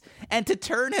face and to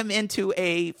turn him into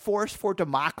a force for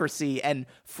democracy and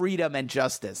freedom and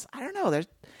justice. I don't know.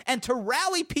 And to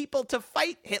rally people to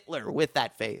fight Hitler with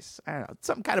that face. I don't know. It's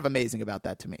something kind of amazing about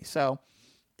that to me. So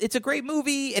it's a great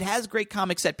movie. It has great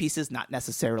comic set pieces. Not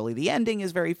necessarily the ending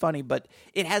is very funny, but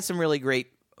it has some really great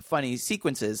funny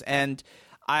sequences. And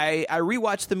I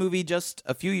rewatched the movie just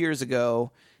a few years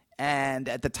ago, and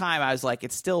at the time I was like,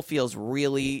 it still feels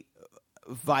really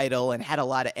vital and had a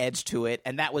lot of edge to it.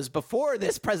 And that was before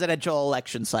this presidential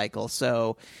election cycle.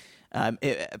 So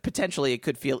potentially it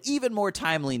could feel even more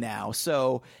timely now.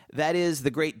 So that is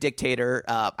The Great Dictator.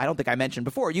 I don't think I mentioned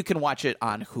before, you can watch it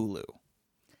on Hulu.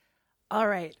 All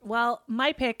right. Well,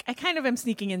 my pick, I kind of am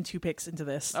sneaking in 2 picks into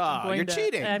this. Oh, you're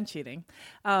cheating. I'm cheating.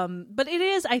 But it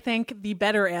is, I think, the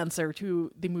better answer to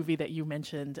the movie that you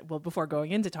mentioned, well, before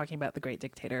going into talking about The Great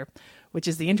Dictator, which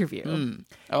is The Interview.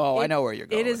 Oh, I know where you're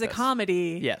going. It is with a this.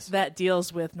 comedy that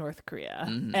deals with North Korea.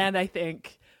 Mm-hmm. And I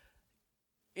think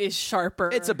is sharper.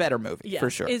 It's a better movie, for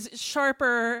sure. Is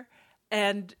sharper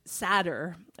and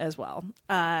sadder as well.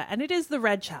 And it is The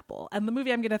Red Chapel. And the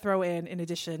movie I'm going to throw in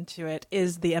addition to it,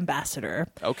 is The Ambassador.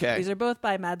 Okay. These are both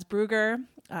by Mads Brugger,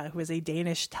 who is a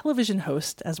Danish television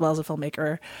host as well as a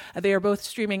filmmaker. They are both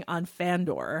streaming on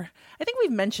Fandor. I think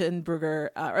we've mentioned Brugger,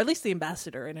 or at least The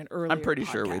Ambassador, in an earlier I'm pretty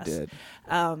podcast. sure we did.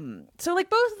 So like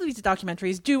both of these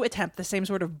documentaries do attempt the same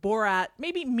sort of Borat,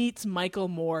 maybe meets Michael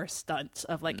Moore stunt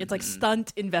of like, it's like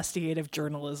stunt investigative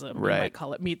journalism, Right. you might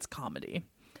call it, meets comedy.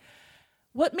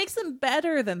 What makes them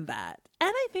better than that,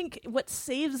 and I think what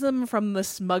saves them from the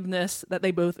smugness that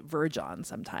they both verge on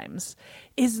sometimes,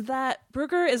 is that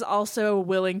Brugger is also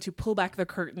willing to pull back the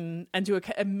curtain and to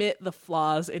admit the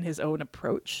flaws in his own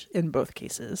approach in both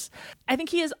cases. I think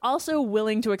he is also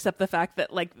willing to accept the fact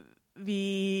that, like,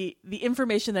 the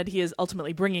information that he is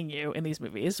ultimately bringing you in these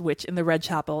movies, which in The Red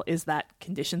Chapel is that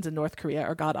conditions in North Korea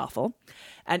are god-awful,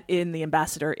 and in The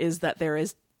Ambassador is that there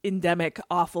is endemic,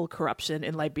 awful corruption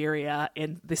in Liberia,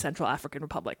 in the Central African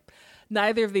Republic.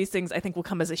 Neither of these things, I think, will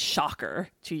come as a shocker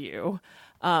to you.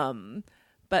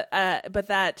 But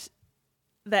that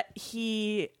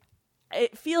it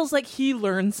feels like he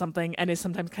learned something and is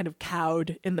sometimes kind of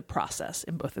cowed in the process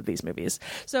in both of these movies.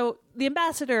 So The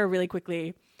Ambassador, really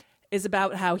quickly, is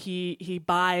about how he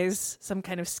buys some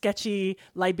kind of sketchy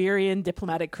Liberian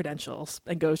diplomatic credentials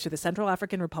and goes to the Central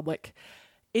African Republic,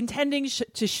 intending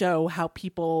to show how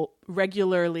people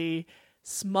regularly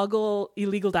smuggle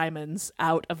illegal diamonds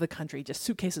out of the country, just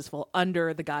suitcases full,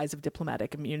 under the guise of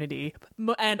diplomatic immunity,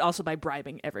 and also by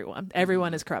bribing everyone.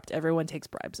 Everyone is corrupt. Everyone takes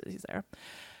bribes as he's there.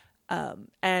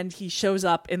 And he shows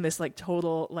up in this like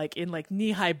total, like in like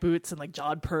knee-high boots and like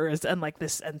jodhpurs and like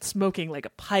this, and smoking like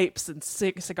pipes and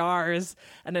cigars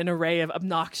and an array of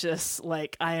obnoxious,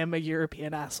 like, I am a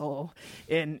European asshole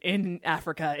in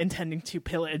Africa intending to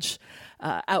pillage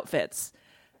outfits.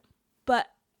 But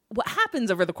what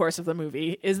happens over the course of the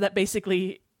movie is that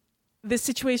basically this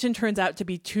situation turns out to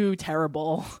be too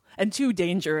terrible and too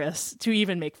dangerous to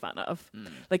even make fun of.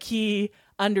 Like, he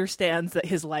understands that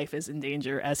his life is in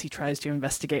danger as he tries to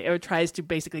investigate, or tries to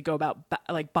basically go about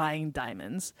like buying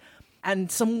diamonds.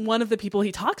 And one of the people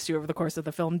he talks to over the course of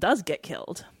the film does get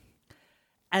killed.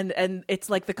 And it's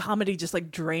like the comedy just like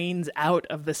drains out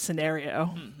of the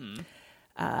scenario. Mm-hmm.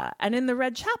 And in The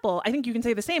Red Chapel, I think you can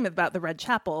say the same about The Red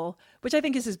Chapel, which I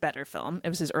think is his better film. It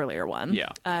was his earlier one.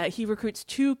 Yeah. He recruits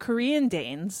 2 Korean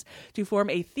Danes to form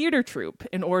a theater troupe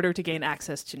in order to gain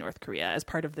access to North Korea as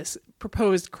part of this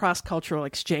proposed cross-cultural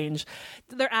exchange.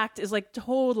 Their act is like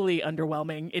totally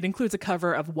underwhelming. It includes a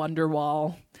cover of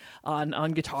Wonderwall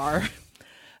on guitar.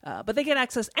 But they get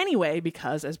access anyway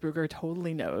because, as Brugger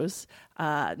totally knows,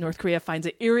 North Korea finds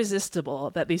it irresistible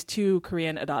that these 2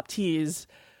 Korean adoptees,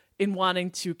 in wanting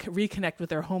to reconnect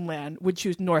with their homeland, would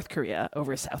choose North Korea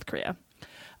over South Korea.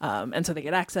 And so they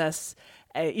get access.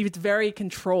 It's very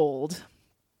controlled.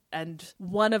 and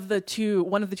one of the two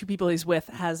people he's with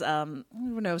has I don't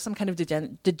know, some kind of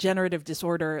degenerative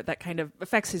disorder that kind of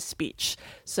affects his speech,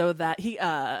 so that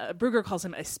Brugger calls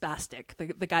him a spastic.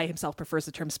 The guy himself prefers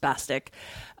the term spastic,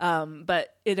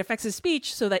 but it affects his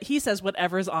speech so that he says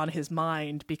whatever's on his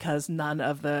mind, because none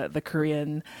of the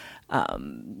Korean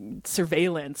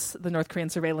surveillance, the North Korean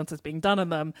surveillance that's being done on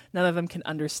them, none of them can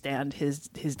understand his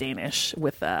Danish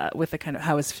with the kind of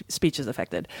how his speech is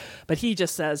affected. But he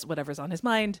just says whatever's on his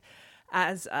mind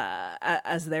as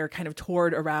they're kind of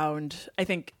toured around, I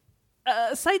think,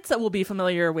 sites that will be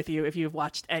familiar with you if you've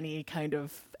watched any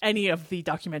of the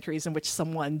documentaries in which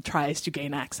someone tries to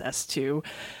gain access to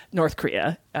North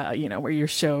Korea, where you're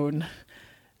shown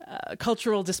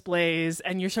cultural displays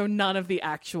and you're shown none of the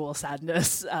actual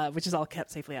sadness, which is all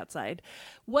kept safely outside.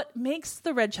 What makes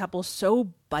The Red Chapel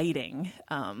so biting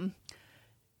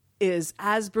is,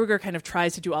 as Brugger kind of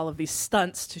tries to do all of these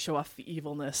stunts to show off the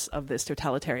evilness of this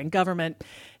totalitarian government,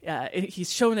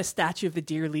 he's shown a statue of the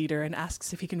dear leader and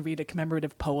asks if he can read a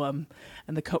commemorative poem.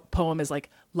 And the poem is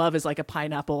like, love is like a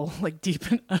pineapple, like deep.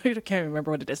 I can't remember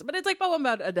what it is, but it's like a poem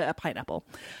about a pineapple.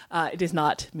 It is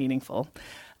not meaningful.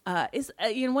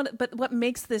 But what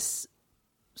makes this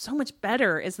so much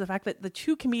better is the fact that the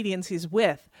two comedians he's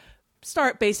with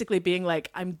start basically being like,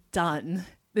 I'm done.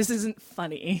 This isn't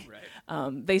funny.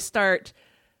 Right. They start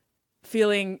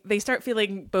feeling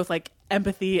both like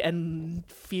empathy and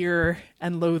fear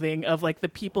and loathing of like the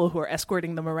people who are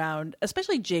escorting them around,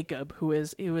 especially Jacob, who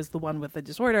is the one with the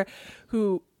disorder,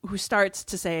 who starts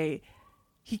to say,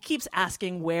 he keeps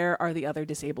asking, where are the other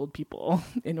disabled people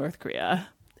in North Korea?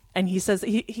 And he says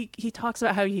he talks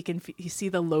about how he see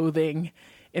the loathing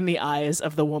in the eyes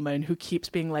of the woman who keeps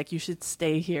being like, you should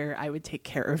stay here. I would take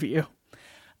care of you.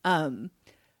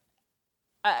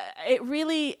 It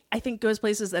really, I think, goes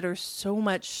places that are so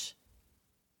much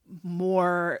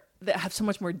more, that have so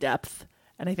much more depth,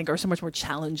 and I think are so much more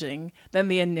challenging than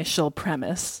the initial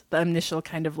premise, the initial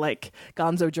kind of like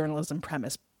gonzo journalism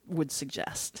premise would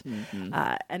suggest. Mm-hmm.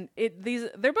 And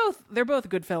they're both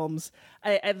good films.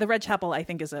 The Red Chapel, I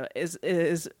think, is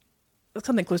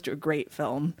something close to a great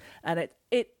film, and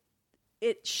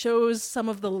it shows some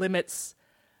of the limits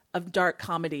of dark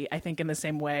comedy, I think, in the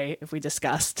same way, if we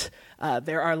discussed,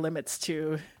 there are limits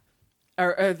to,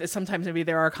 or sometimes maybe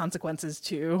there are consequences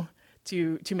to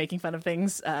making fun of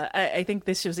things. I think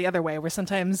this shows the other way, where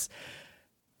sometimes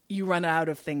you run out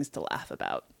of things to laugh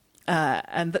about.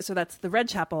 So that's The Red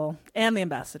Chapel and The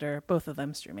Ambassador, both of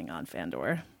them streaming on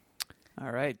Fandor.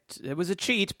 All right. It was a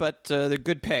cheat, but they're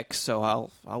good picks, so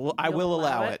I will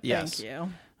allow it. Yes. Thank you.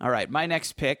 All right, my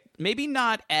next pick, maybe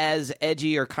not as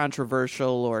edgy or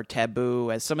controversial or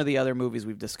taboo as some of the other movies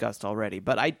we've discussed already,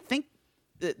 but I think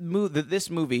that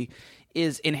this movie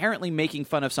is inherently making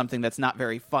fun of something that's not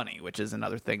very funny, which is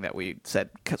another thing that we said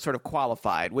sort of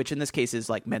qualified, which in this case is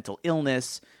like mental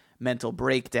illness, mental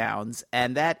breakdowns,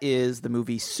 and that is the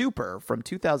movie Super from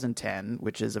 2010,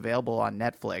 which is available on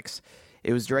Netflix.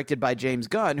 It was directed by James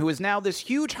Gunn, who is now this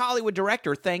huge Hollywood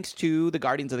director thanks to the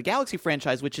Guardians of the Galaxy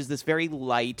franchise, which is this very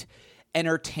light,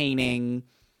 entertaining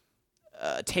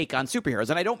take on superheroes.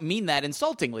 And I don't mean that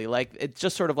insultingly. Like, it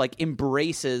just sort of like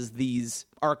embraces these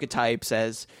archetypes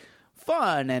as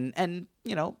fun and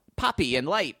poppy and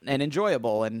light and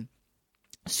enjoyable. And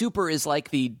Super is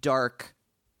like the dark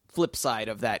flip side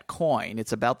of that coin.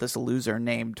 It's about this loser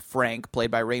named Frank, played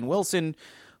by Rainn Wilson,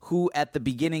 who at the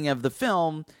beginning of the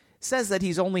film says that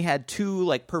he's only had two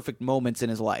like perfect moments in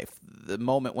his life. The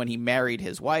moment when he married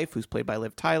his wife, who's played by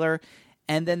Liv Tyler,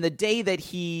 and then the day that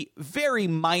he very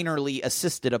minorly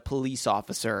assisted a police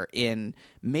officer in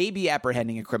maybe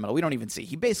apprehending a criminal. We don't even see.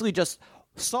 He basically just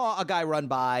saw a guy run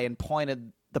by and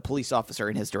pointed the police officer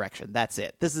in his direction. That's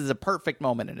it. This is a perfect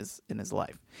moment in his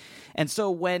life. And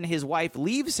so when his wife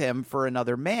leaves him for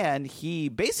another man, he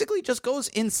basically just goes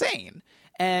insane.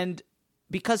 And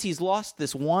because he's lost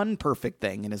this one perfect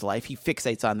thing in his life, he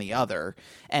fixates on the other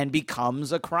and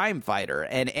becomes a crime fighter.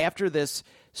 And after this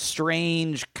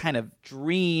strange kind of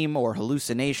dream or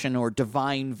hallucination or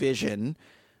divine vision,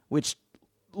 which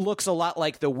looks a lot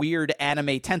like the weird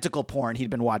anime tentacle porn he'd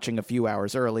been watching a few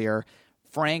hours earlier,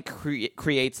 Frank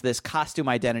creates this costume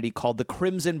identity called the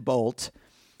Crimson Bolt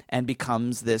and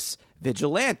becomes this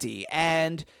vigilante.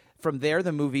 And from there,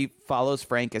 the movie follows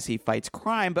Frank as he fights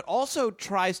crime, but also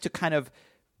tries to kind of,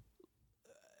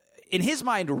 in his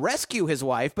mind, rescue his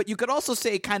wife, but you could also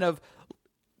say kind of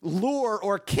lure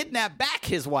or kidnap back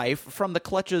his wife from the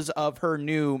clutches of her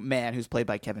new man, who's played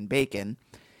by Kevin Bacon.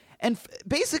 And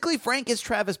basically, Frank is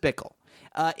Travis Bickle.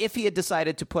 if he had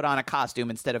decided to put on a costume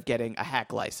instead of getting a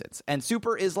hack license. And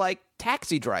Super is like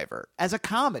Taxi Driver as a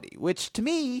comedy, which to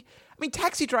me, I mean,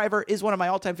 Taxi Driver is one of my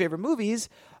all-time favorite movies,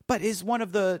 but is one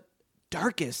of the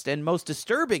darkest and most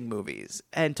disturbing movies.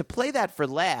 And to play that for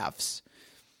laughs,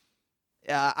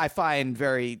 I find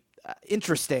very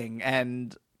interesting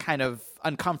and kind of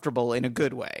uncomfortable in a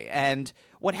good way. And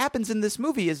what happens in this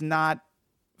movie is not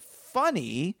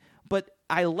funny, but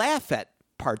I laugh at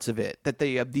parts of it, that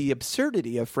the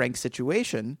absurdity of Frank's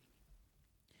situation,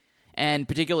 and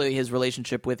particularly his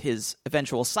relationship with his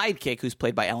eventual sidekick, who's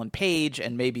played by Ellen Page,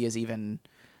 and maybe is even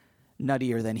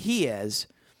nuttier than he is.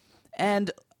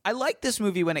 And I liked this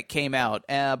movie when it came out,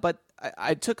 but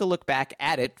I took a look back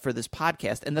at it for this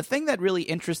podcast, and the thing that really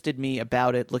interested me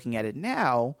about it, looking at it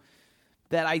now,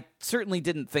 that I certainly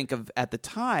didn't think of at the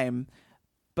time,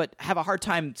 but have a hard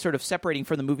time sort of separating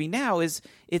from the movie now, is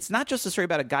it's not just a story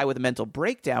about a guy with a mental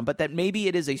breakdown, but that maybe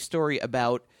it is a story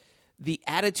about the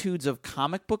attitudes of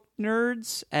comic book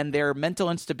nerds and their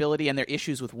mental instability and their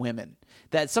issues with women.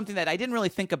 That's something that I didn't really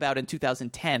think about in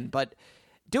 2010, but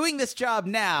doing this job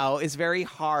now is very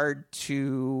hard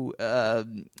to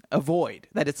avoid,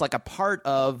 that it's like a part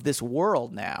of this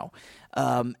world now.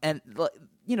 And,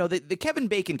 you know, the Kevin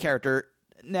Bacon character,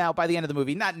 now by the end of the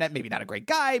movie, maybe not a great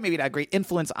guy, maybe not a great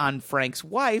influence on Frank's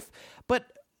wife, but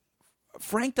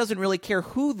Frank doesn't really care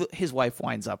who his wife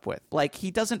winds up with. Like, he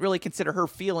doesn't really consider her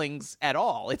feelings at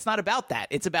all. It's not about that.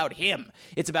 It's about him.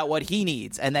 It's about what he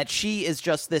needs, and that she is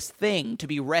just this thing to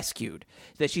be rescued,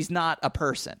 that she's not a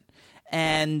person.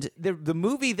 And the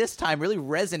movie this time really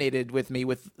resonated with me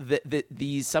with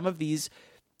some of these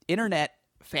internet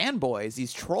fanboys,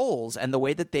 these trolls, and the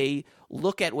way that they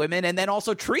look at women and then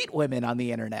also treat women on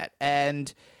the internet.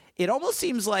 And it almost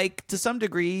seems like, to some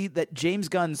degree, that James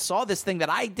Gunn saw this thing that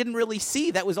I didn't really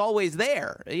see, that was always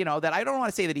there. You know, that I don't want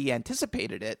to say that he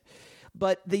anticipated it,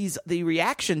 but the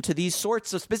reaction to these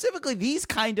sorts of, specifically these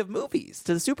kind of movies,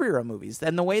 to the superhero movies,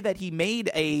 and the way that he made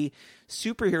a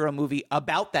superhero movie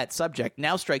about that subject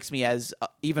now strikes me as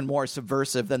even more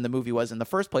subversive than the movie was in the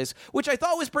first place, which I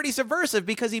thought was pretty subversive,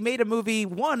 because he made a movie,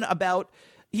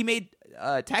 he made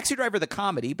Taxi Driver the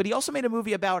comedy, but he also made a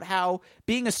movie about how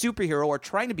being a superhero, or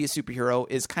trying to be a superhero,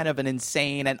 is kind of an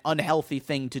insane and unhealthy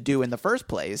thing to do in the first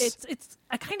place. It's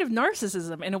a kind of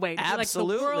narcissism in a way.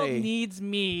 Absolutely. Like, the world needs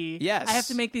me. Yes. I have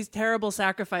to make these terrible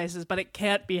sacrifices, but it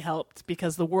can't be helped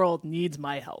because the world needs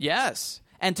my help. Yes.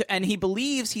 And he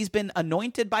believes he's been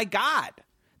anointed by God.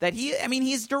 That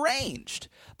he's deranged.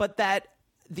 But that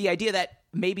the idea that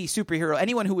maybe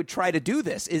anyone who would try to do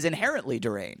this is inherently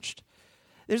deranged.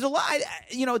 There's a lot,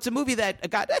 it's a movie that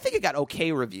I think it got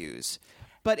okay reviews,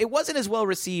 but it wasn't as well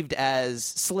received as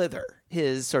Slither,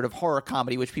 his sort of horror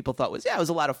comedy, which people thought it was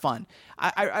a lot of fun.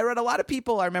 I read a lot of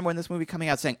people, I remember when this movie coming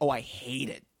out, saying, "Oh, I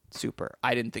hated Super.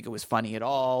 I didn't think it was funny at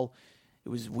all. It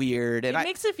was weird." And it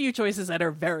makes a few choices that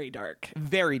are very dark.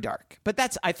 Very dark. But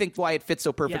that's, I think, why it fits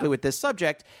so perfectly with this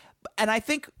subject. And I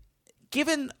think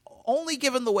given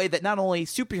the way that not only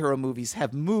superhero movies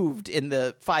have moved in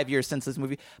the 5 years since this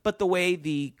movie, but the way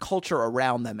the culture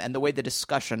around them and the way the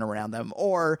discussion around them,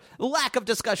 or lack of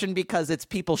discussion because it's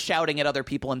people shouting at other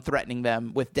people and threatening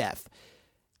them with death.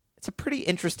 It's a pretty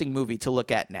interesting movie to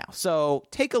look at now. So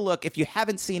take a look if you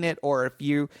haven't seen it, or if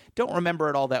you don't remember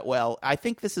it all that well. I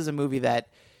think this is a movie that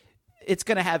it's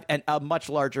going to have a much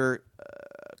larger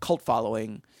cult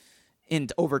following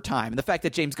over time. The fact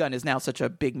that James Gunn is now such a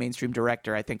big mainstream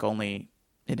director, I think, only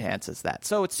enhances that.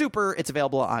 So it's Super. It's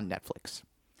available on Netflix.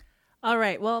 All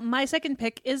right. Well, my second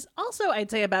pick is also, I'd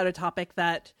say, about a topic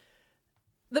that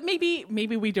maybe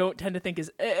we don't tend to think is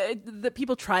that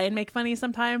people try and make funny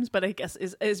sometimes, but I guess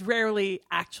is rarely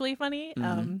actually funny.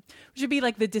 Which would be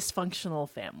like the dysfunctional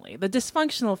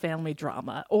family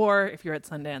drama, or if you're at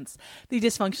Sundance, the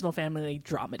dysfunctional family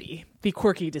dramedy, the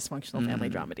quirky dysfunctional family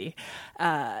dramedy.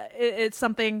 It's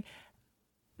something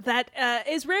that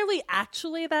is rarely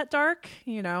actually that dark,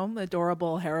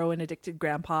 adorable heroin-addicted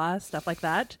grandpa, stuff like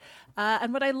that.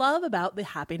 And what I love about The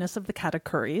Happiness of the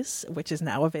Katakuris, which is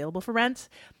now available for rent,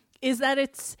 is that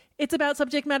it's about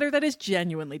subject matter that is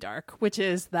genuinely dark, which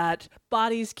is that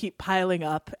bodies keep piling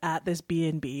up at this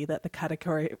B&B that the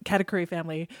Katakuri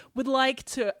family would like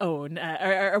to own,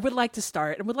 or would like to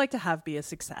start, and would like to have be a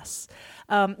success.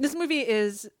 This movie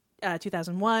is a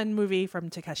 2001 movie from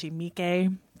Takashi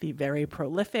Miike, the very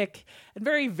prolific and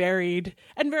very varied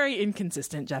and very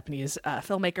inconsistent Japanese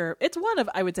filmmaker. It's one of,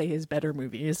 I would say, his better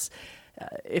movies.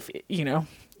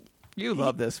 You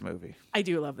love this movie. I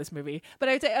do love this movie. But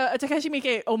I would say Takashi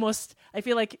Miike almost, I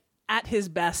feel like, at his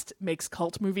best, makes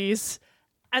cult movies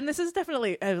and this is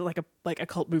definitely like a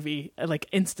cult movie, like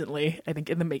instantly. I think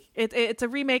in the make it's a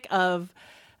remake of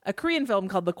a Korean film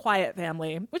called The Quiet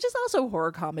Family, which is also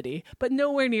horror comedy, but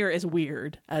nowhere near as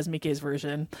weird as Miike's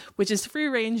version, which is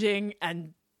free-ranging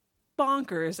and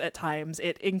bonkers at times.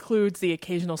 It includes the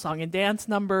occasional song and dance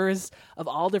numbers of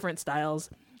all different styles.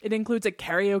 It includes a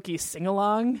karaoke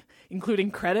sing-along,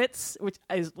 including credits, which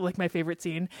is like my favorite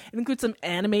scene. It includes some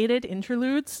animated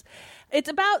interludes. It's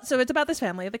about this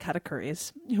family, the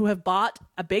Katakuris, who have bought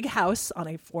a big house on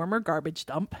a former garbage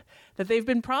dump that they've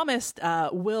been promised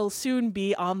will soon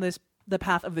be on the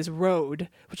path of this road,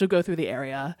 which will go through the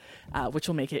area, which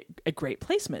will make it a great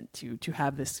placement to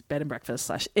have this bed and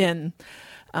breakfast / inn.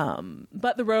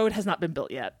 But the road has not been built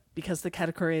yet because the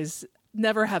Katakuris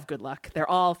never have good luck. They're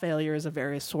all failures of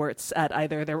various sorts at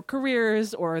either their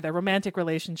careers or their romantic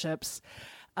relationships.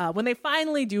 When they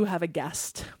finally do have a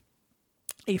guest,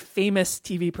 a famous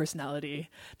TV personality,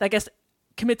 that guest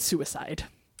commits suicide.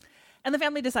 And the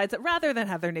family decides that rather than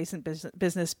have their nascent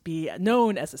business be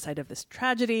known as the site of this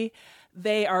tragedy,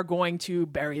 they are going to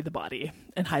bury the body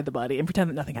and hide the body and pretend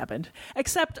that nothing happened.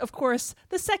 Except, of course,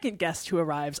 the second guest who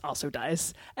arrives also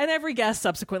dies. And every guest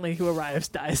subsequently who arrives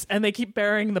dies. And they keep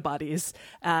burying the bodies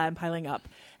and piling up.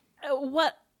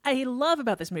 What I love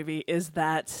about this movie is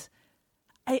that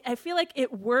I feel like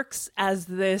it works as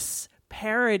this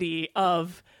parody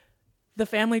of the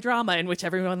family drama in which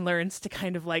everyone learns to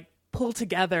kind of like pull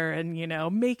together and, you know,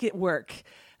 make it work.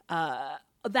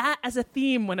 That as a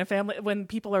theme when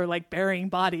people are like burying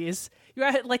bodies, you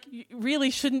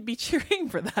really shouldn't be cheering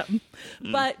for them.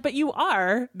 But you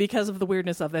are, because of the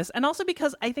weirdness of this. And also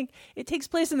because I think it takes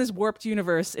place in this warped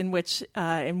universe in which,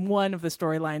 in one of the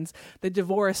storylines, the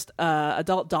divorced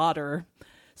adult daughter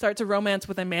starts a romance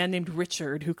with a man named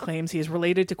Richard who claims he is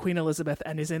related to Queen Elizabeth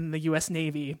and is in the U.S.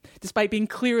 Navy, despite being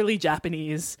clearly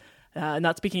Japanese,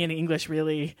 not speaking any English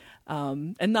really,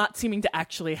 and not seeming to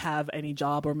actually have any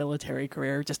job or military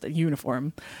career, just a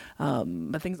uniform.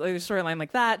 But things like there's a storyline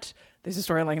like that. There's a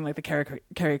storyline like the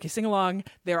karaoke sing-along.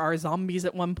 There are zombies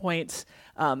at one point.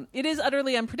 It is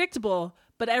utterly unpredictable,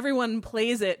 but everyone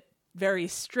plays it very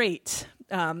straight,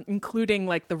 including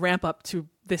like the ramp up to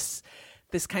this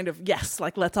kind of, yes,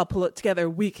 like, let's all pull it together,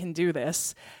 we can do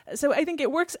this. So I think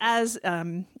it works as,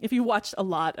 if you watched a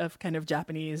lot of kind of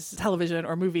Japanese television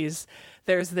or movies,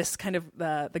 there's this kind of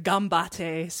the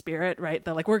gambate spirit, right?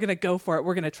 The like, we're going to go for it,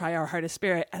 we're going to try our hardest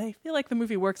spirit. And I feel like the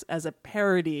movie works as a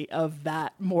parody of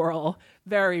that moral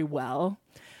very well.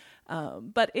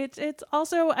 But it's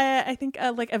also, I think,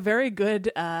 like a very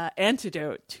good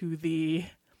antidote to the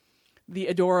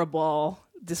adorable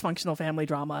dysfunctional family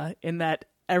drama in that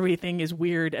everything is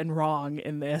weird and wrong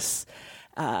in this.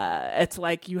 It's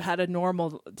like you had a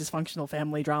normal dysfunctional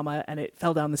family drama and it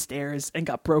fell down the stairs and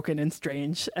got broken and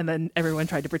strange, and then everyone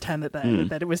tried to pretend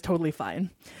that it was totally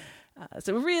fine.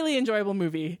 So a really enjoyable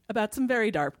movie about some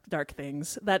very dark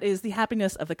things. That is The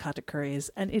Happiness of the Katakuris,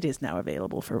 and it is now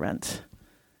available for rent.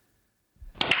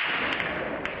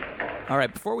 All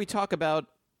right, before we talk about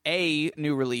one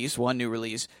new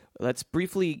release, let's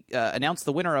briefly announce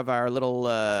the winner of our little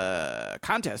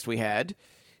contest we had.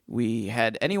 We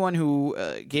had anyone who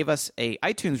gave us a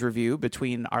iTunes review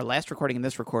between our last recording and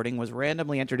this recording was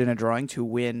randomly entered in a drawing to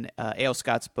win A.O.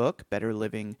 Scott's book, Better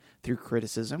Living Through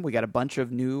Criticism. We got a bunch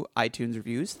of new iTunes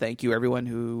reviews. Thank you, everyone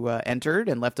who entered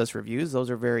and left us reviews. Those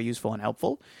are very useful and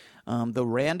helpful. The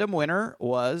random winner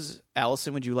was,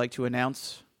 Allison, would you like to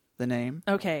announce the name?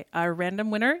 Okay, our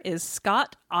random winner is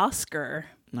Scott Oscar.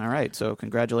 All right, so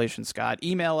congratulations, Scott.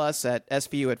 Email us at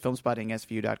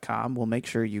svu@filmspottingsvu.com. We'll make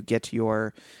sure you get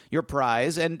your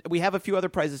prize, and we have a few other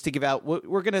prizes to give out.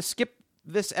 We're going to skip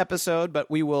this episode, but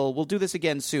we'll do this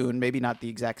again soon. Maybe not the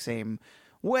exact same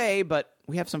way, but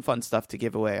we have some fun stuff to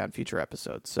give away on future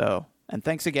episodes. So, and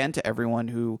thanks again to everyone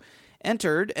who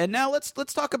entered. And now let's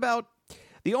talk about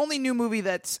the only new movie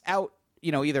that's out,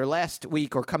 either last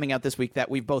week or coming out this week that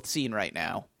we've both seen right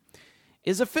now.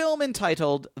 Is a film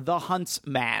entitled The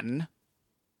Huntsman. I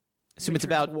assume it's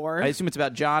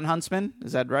about John Huntsman.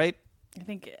 Is that right? I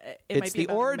think it's the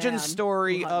origin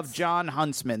story of John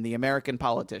Huntsman, the American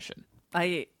politician.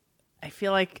 I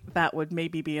feel like that would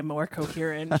maybe be a more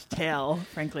coherent tale,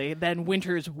 frankly, than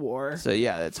Winter's War. So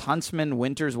yeah, it's Huntsman,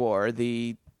 Winter's War,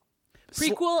 the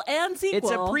prequel and sequel.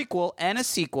 It's a prequel and a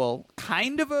sequel,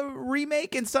 kind of a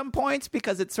remake in some points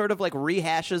because it sort of like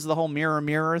rehashes the whole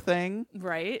mirror thing,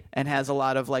 right? And has a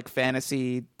lot of like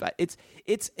fantasy. It's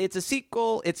a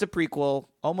sequel, it's a prequel,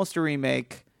 almost a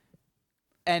remake,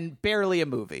 and barely a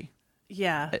movie.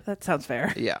 Yeah, that sounds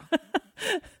fair. Yeah,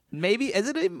 maybe is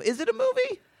it a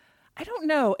movie? I don't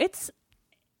know. It's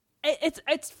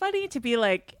funny to be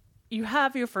like, you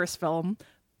have your first film,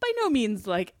 by no means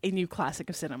like a new classic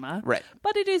of cinema. Right.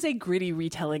 But it is a gritty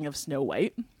retelling of Snow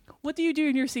White. What do you do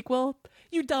in your sequel?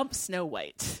 You dump Snow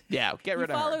White. Yeah, get rid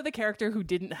You of her. follow the character who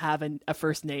didn't have a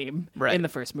first name Right. in the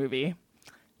first movie.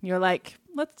 You're like,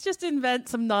 let's just invent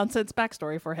some nonsense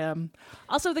backstory for him.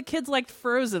 Also, the kids liked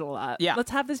Frozen a lot. Yeah. Let's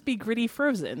have this be gritty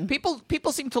Frozen. People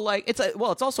seem to like it's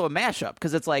also a mashup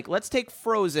because it's like let's take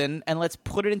Frozen and let's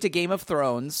put it into Game of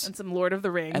Thrones And some Lord of the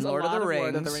Rings. And Lord of the Lord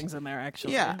of the Rings. Rings in there,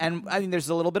 actually. Yeah, and I mean there's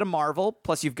a little bit of Marvel.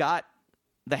 Plus you've got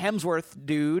the Hemsworth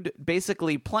dude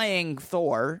basically playing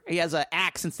Thor. He has an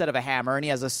axe instead of a hammer, and he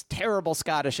has a terrible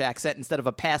Scottish accent instead of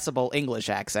a passable English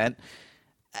accent.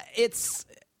 It's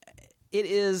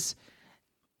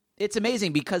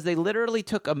amazing because they literally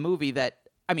took a movie that,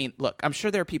 I mean, look, I'm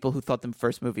sure there are people who thought the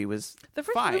first movie was The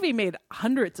first fine. movie made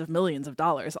hundreds of millions of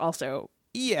dollars also.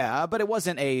 Yeah, but it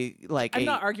wasn't I'm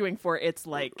not arguing for its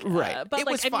like Right. but It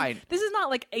like was I mean, fine. this is not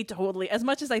like a totally as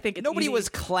much as I think it's nobody easy- was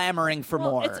clamoring for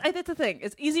well, more. That's the thing.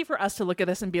 It's easy for us to look at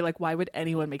this and be like, why would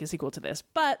anyone make a sequel to this?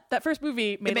 But that first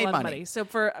movie made a lot of money. So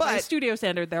for by studio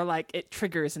standard, they're like, it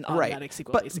triggers an automatic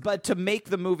sequel. But to make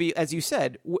the movie, as you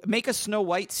said, make a Snow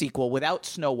White sequel without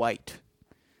Snow White.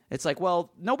 It's like,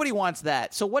 well, nobody wants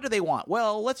that. So what do they want?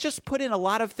 Well, let's just put in a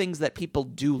lot of things that people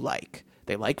do like.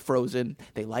 They like Frozen.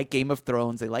 They like Game of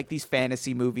Thrones. They like these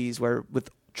fantasy movies where with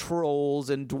trolls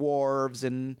and dwarves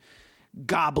and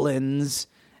goblins,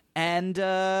 and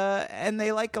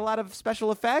they like a lot of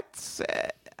special effects.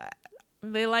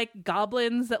 They like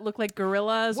goblins that look like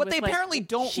gorillas. What with, they like, apparently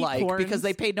don't sheep like, horns. because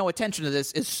they paid no attention to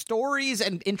this, is stories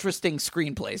and interesting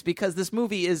screenplays. Because this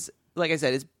movie is, like I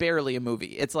said, it's barely a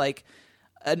movie. It's like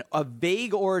a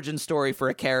vague origin story for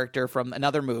a character from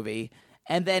another movie,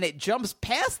 and then it jumps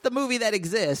past the movie that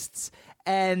exists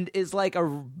and is like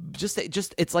just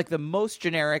it's like the most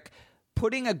generic,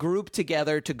 putting a group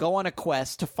together to go on a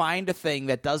quest to find a thing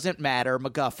that doesn't matter,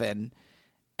 MacGuffin.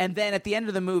 And then at the end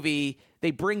of the movie,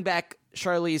 they bring back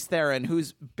Charlize Theron,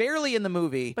 who's barely in the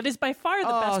movie, but is by far the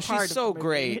best part. She's so of the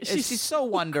movie. great. She's so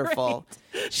wonderful.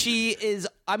 She is,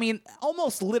 I mean,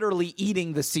 almost literally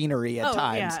eating the scenery at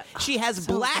times. Yeah. She has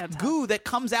So black fantastic. goo that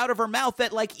comes out of her mouth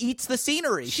that like eats the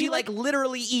scenery. She like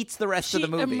literally eats the rest of the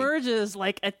movie. She emerges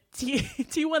like a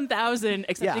T-1000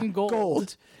 except in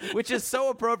gold. Which is so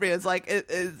appropriate. It's like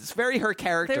it's very her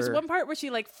character. There's one part where she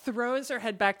like throws her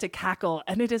head back to cackle,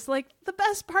 and it is like the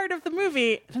best part of the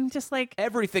movie. And I'm just like,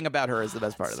 everything about her is the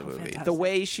best part of the movie. fantastic. The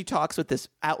way she talks with this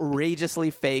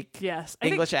outrageously fake yes, I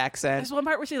think English accent. There's one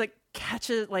part where she like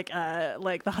catches like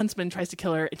the huntsman tries to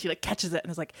kill her, and she like catches it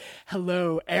and is like,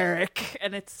 "Hello, Eric,"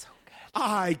 and it's so good.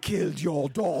 I killed your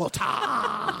daughter.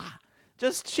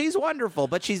 Just, she's wonderful,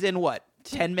 but she's in what?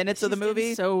 10 minutes of the She's in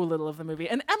movie? so little of the movie.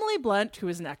 And Emily Blunt, who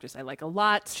is an actress I like a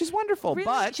lot. She's wonderful, really,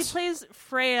 but she plays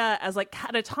Freya as like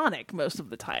catatonic most of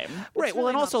the time. right. It's Well, really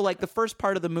and not- also like the first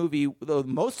part of the movie,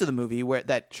 most of the movie where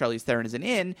that Charlize Theron isn't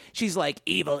in, she's like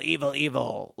evil, evil,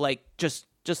 evil, like just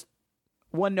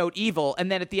one note evil. And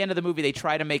then at the end of the movie, they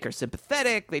try to make her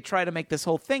sympathetic. They try to make this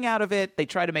whole thing out of it. They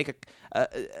try to make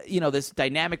this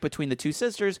dynamic between the two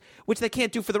sisters, which they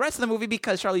can't do for the rest of the movie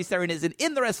because Charlize Theron isn't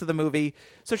in the rest of the movie.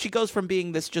 So she goes from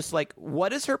being this just like,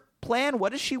 what is her plan?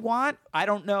 What does she want? I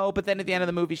don't know. But then at the end of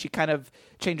the movie, she kind of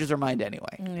changes her mind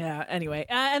anyway. Yeah. Anyway,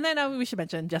 and then we should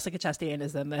mention Jessica Chastain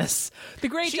is in this. The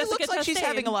great She Jessica looks like she's Chastain.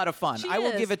 having a lot of fun. She I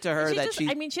will is. give it to her And that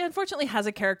I mean, she unfortunately has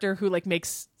a character who like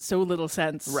makes so little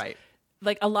sense. Right.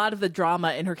 Like a lot of the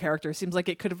drama in her character seems like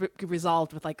it could have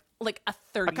resolved with like a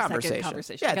 30-second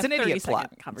conversation. Yeah, Like it's a an idiot 30-second plot.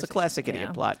 It's a conversation. classic idiot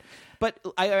Yeah. plot. But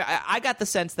I got the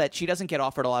sense that she doesn't get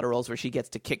offered a lot of roles where she gets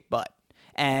to kick butt.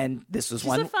 And this was She's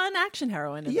one. a fun action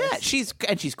heroine. In Yeah, this.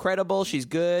 she's credible. She's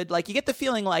good. Like you get the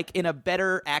feeling like in a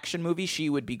better action movie, she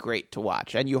would be great to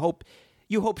watch. And you hope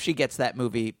she gets that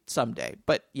movie someday.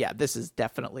 But yeah, this is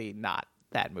definitely not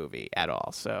that movie at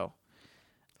all. So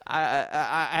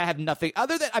I have nothing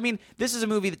other than, I mean, this is a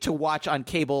movie to watch on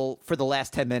cable for the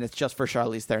last 10 minutes just for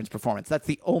Charlize Theron's performance. That's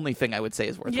the only thing I would say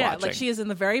is worth Yeah, watching. like she is in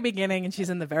the very beginning and she's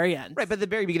in the very end. Right, but at the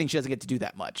very beginning, she doesn't get to do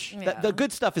that much. Yeah. The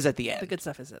good stuff is at the end. The good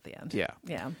stuff is at the end. Yeah.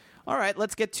 Yeah. All right,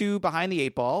 let's get to Behind the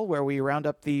Eight Ball, where we round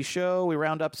up the show. We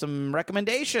round up some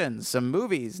recommendations, some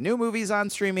movies, new movies on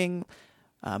streaming,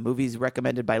 movies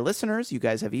recommended by listeners. You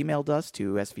guys have emailed us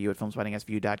to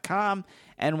svu@filmsfightingsvu.com,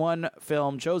 and one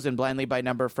film chosen blindly by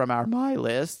number from our My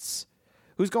Lists.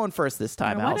 Who's going first this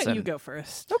time, Why Allison? don't you go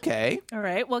first? Okay. All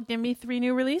right. Well, give me 3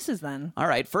 new releases then. All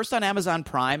right, first on Amazon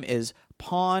Prime is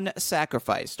Pawn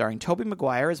Sacrifice, starring Tobey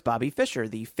Maguire as Bobby Fischer,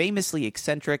 the famously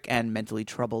eccentric and mentally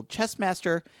troubled chess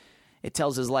master. It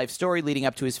tells his life story leading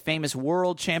up to his famous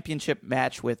world championship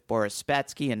match with Boris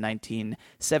Spassky in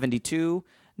 1972.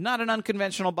 Not an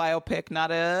unconventional biopic,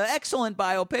 not an excellent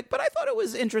biopic, but I thought it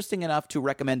was interesting enough to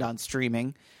recommend on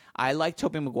streaming. I like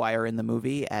Tobey Maguire in the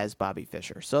movie as Bobby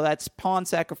Fischer. So that's Pawn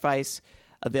Sacrifice,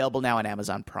 available now on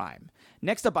Amazon Prime.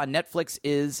 Next up on Netflix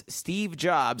is Steve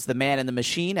Jobs, The Man in the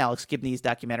Machine, Alex Gibney's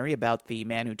documentary about the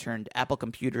man who turned Apple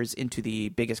computers into the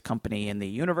biggest company in the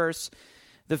universe.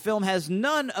 The film has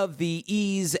none of the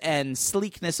ease and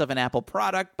sleekness of an Apple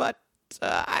product, but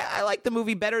I like the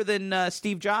movie better than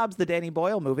Steve Jobs, the Danny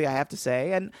Boyle movie, I have to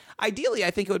say. And ideally,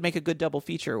 I think it would make a good double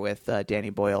feature with Danny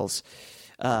Boyle's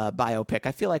biopic.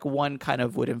 I feel like one kind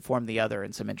of would inform the other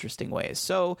in some interesting ways.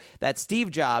 So that's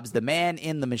Steve Jobs, The Man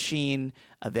in the Machine,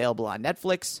 available on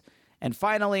Netflix. And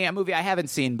finally, a movie I haven't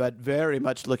seen, but very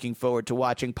much looking forward to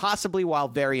watching, possibly while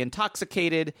very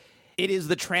intoxicated. It is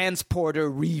The Transporter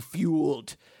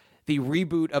Refueled, the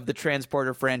reboot of the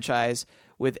Transporter franchise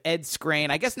with Ed Skrein.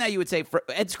 I guess now you would say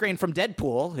Ed Skrein from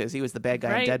Deadpool, because he was the bad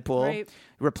guy in Deadpool,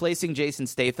 replacing Jason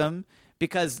Statham.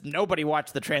 Because nobody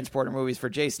watched the Transporter movies for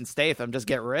Jason Statham. Just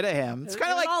get rid of him. It's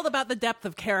kind of like all about the depth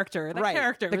of character. The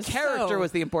character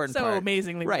was the important part. So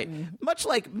amazingly written. Much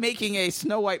like making a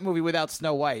Snow White movie without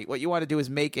Snow White. What you want to do is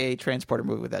make a Transporter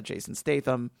movie without Jason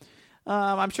Statham.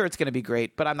 I'm sure it's going to be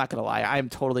great, but I'm not going to lie. I'm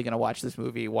totally going to watch this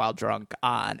movie while drunk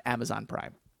on Amazon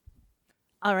Prime.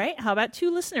 All right. How about 2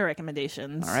 listener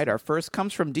recommendations? All right. Our first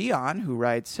comes from Dion, who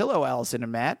writes, "Hello, Allison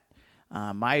and Matt.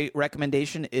 My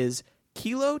recommendation is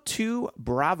Kilo 2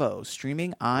 Bravo,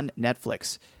 streaming on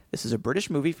Netflix. This is a British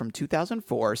movie from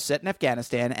 2004 set in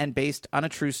Afghanistan and based on a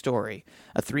true story.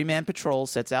 A 3-man patrol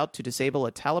sets out to disable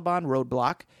a Taliban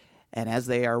roadblock, and as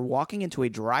they are walking into a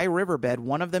dry riverbed,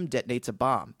 one of them detonates a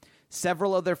bomb.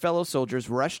 Several of their fellow soldiers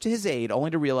rush to his aid,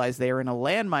 only to realize they are in a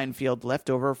landmine field left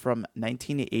over from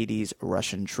 1980s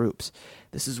Russian troops.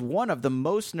 This is one of the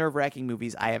most nerve-wracking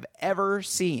movies I have ever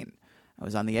seen. I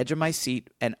was on the edge of my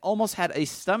seat and almost had a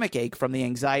stomach ache from the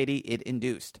anxiety it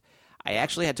induced. I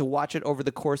actually had to watch it over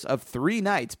the course of 3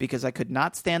 nights because I could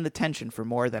not stand the tension for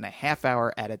more than a half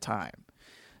hour at a time."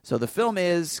 So the film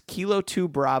is Kilo 2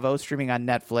 Bravo, streaming on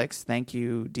Netflix. Thank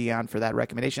you, Dion, for that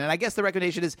recommendation. And I guess the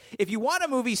recommendation is, if you want a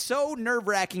movie so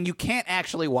nerve-wracking you can't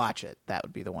actually watch it, that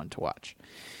would be the one to watch.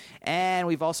 And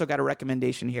we've also got a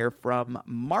recommendation here from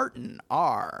Martin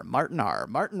R.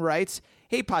 Martin writes,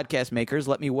 "Hey, podcast makers,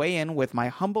 let me weigh in with my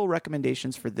humble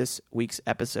recommendations for this week's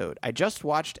episode. I just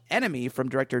watched Enemy from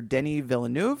director Denis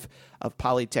Villeneuve of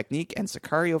Polytechnique and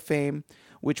Sicario fame,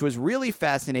 which was really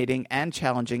fascinating and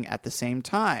challenging at the same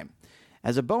time.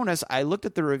 As a bonus, I looked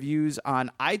at the reviews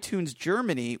on iTunes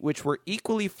Germany, which were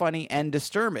equally funny and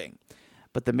disturbing.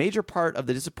 But the major part of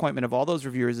the disappointment of all those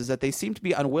reviewers is that they seem to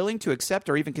be unwilling to accept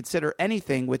or even consider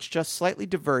anything which just slightly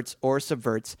diverts or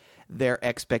subverts their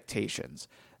expectations."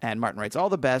 And Martin writes, "All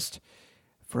the best,"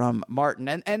 from Martin.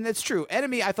 And it's true.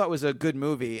 Enemy, I thought, was a good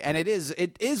movie. And it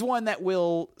is one that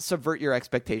will subvert your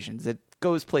expectations. It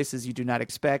goes places you do not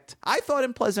expect. I thought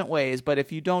in pleasant ways, but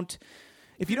if you don't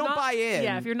buy in,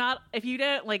 if you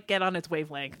don't like get on its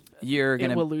wavelength,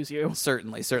 it will lose you.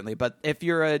 Certainly. But if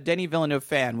you're a Denis Villeneuve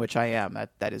fan, which I am,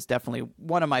 that is definitely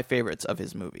one of my favorites of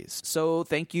his movies. So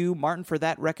thank you, Martin, for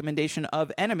that recommendation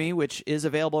of Enemy, which is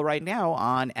available right now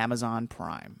on Amazon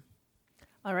Prime.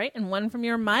 All right, and one from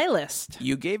your My List.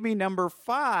 You gave me number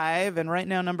 5, and right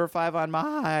now number 5 on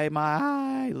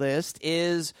my list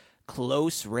is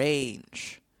Close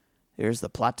Range. Here's the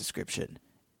plot description.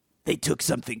 "They took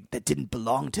something that didn't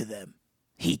belong to them.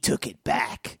 He took it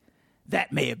back.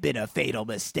 That may have been a fatal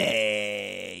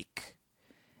mistake."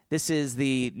 This is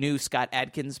the new Scott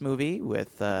Adkins movie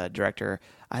with director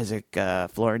Isaac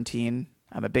Florentine.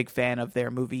 I'm a big fan of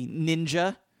their movie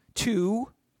Ninja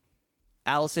 2.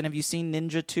 Allison, have you seen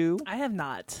Ninja 2? I have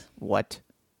not. What?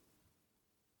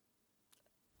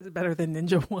 Is it better than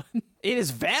Ninja 1? It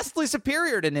is vastly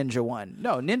superior to Ninja 1.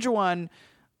 No, Ninja 1...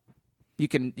 You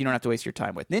don't have to waste your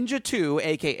time with. Ninja 2,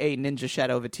 a.k.a. Ninja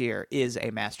Shadow of a Tear, is a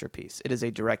masterpiece. It is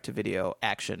a direct-to-video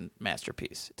action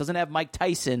masterpiece. It doesn't have Mike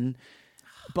Tyson,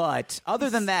 but other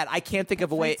than that, I can't think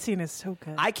of a way... The scene is so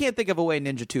good. I can't think of a way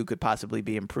Ninja 2 could possibly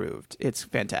be improved. It's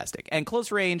fantastic. And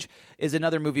Close Range is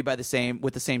another movie with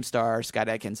the same star, Scott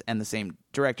Adkins, and the same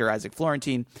director, Isaac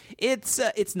Florentine. It's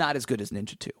not as good as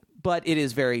Ninja 2, but it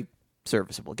is very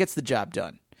serviceable. It gets the job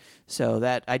done. So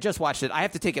that I just watched it. I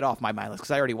have to take it off my list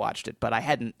because I already watched it, but I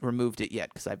hadn't removed it yet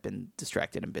because I've been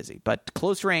distracted and busy. But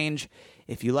Close Range,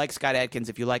 if you like Scott Adkins,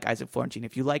 if you like Isaac Florentine,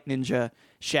 if you like Ninja,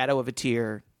 Shadow of a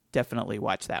Tear, definitely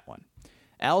watch that one.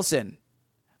 Allison.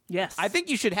 Yes. I think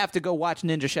you should have to go watch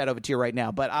Ninja Shadow of a Tear right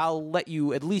now, but I'll let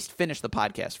you at least finish the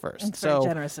podcast first. It's very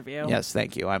generous of you. Yes,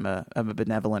 thank you. I'm a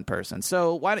benevolent person.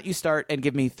 So why don't you start and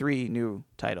give me 3 new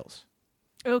titles?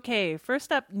 Okay,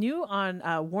 first up, new on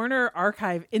Warner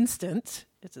Archive Instant.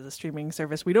 It's a streaming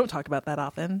service we don't talk about that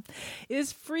often,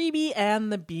 is Freebie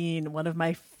and the Bean, one of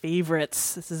my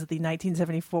favorites. This is the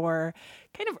 1974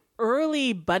 kind of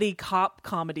early buddy cop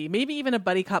comedy, maybe even a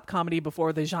buddy cop comedy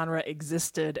before the genre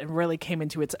existed and really came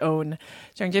into its own,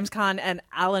 starring James Caan and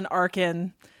Alan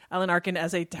Arkin. Alan Arkin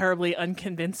as a terribly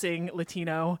unconvincing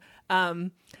Latino,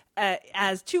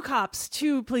 as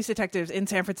two police detectives in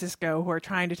San Francisco who are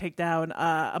trying to take down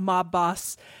a mob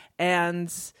boss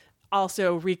and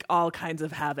also wreak all kinds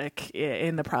of havoc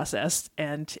in the process.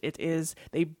 And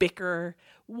they bicker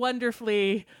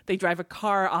wonderfully. They drive a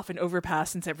car off an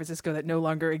overpass in San Francisco that no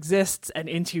longer exists and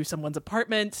into someone's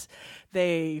apartment.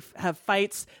 They have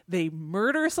fights. They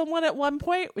murder someone at one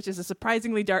point, which is a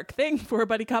surprisingly dark thing for a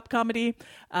buddy cop comedy.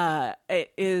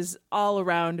 It is all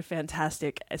around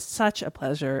fantastic. It's such a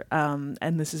pleasure.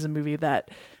 And this is a movie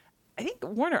that I think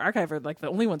Warner Archive are like the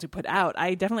only ones who put out.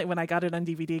 I definitely, when I got it on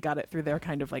DVD, got it through their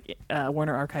kind of like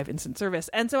Warner Archive instant service.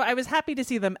 And so I was happy to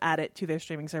see them add it to their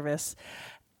streaming service.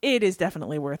 It is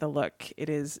definitely worth a look. It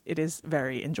is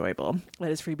very enjoyable. That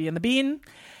is Freebie and the Bean.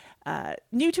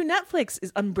 New to Netflix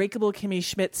is Unbreakable Kimmy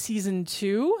Schmidt Season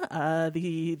 2,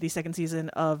 the second season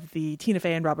of the Tina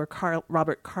Fey and Robert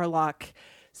Carlock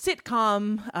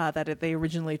sitcom that they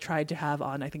originally tried to have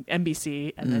on, I think,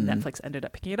 NBC, and then Netflix ended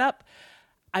up picking it up.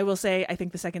 I will say, I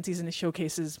think the second season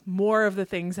showcases more of the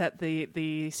things that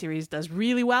the series does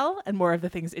really well and more of the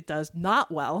things it does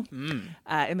not well.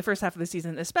 In the first half of the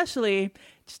season, especially,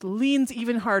 just leans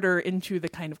even harder into the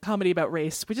kind of comedy about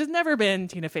race, which has never been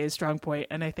Tina Fey's strong point,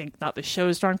 and I think not the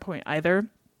show's strong point either.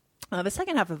 The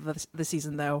second half of the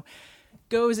season, though,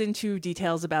 goes into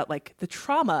details about like the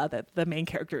trauma that the main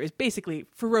character is basically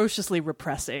ferociously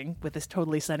repressing with this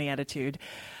totally sunny attitude.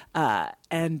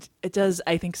 And it does,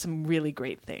 I think, some really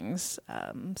great things.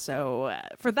 So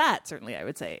for that, certainly, I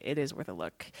would say it is worth a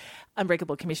look.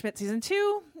 Unbreakable Kimmy Schmidt Season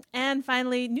 2. And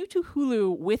finally, new to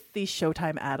Hulu with the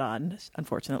Showtime add-on,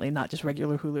 unfortunately, not just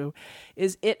regular Hulu,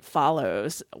 is It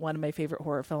Follows, one of my favorite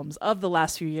horror films of the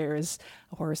last few years.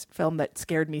 A horror film that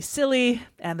scared me silly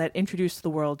and that introduced the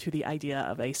world to the idea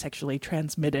of a sexually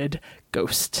transmitted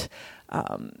ghost.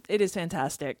 It is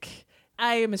fantastic.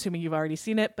 I am assuming you've already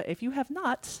seen it, but if you have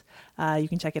not, you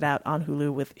can check it out on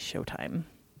Hulu with Showtime.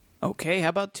 Okay, how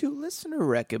about 2 listener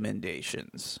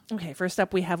recommendations? Okay, first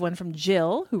up, we have one from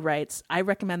Jill, who writes, I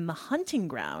recommend The Hunting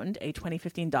Ground, a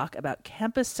 2015 doc about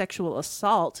campus sexual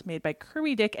assault made by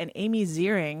Kirby Dick and Amy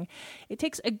Ziering. It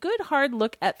takes a good hard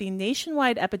look at the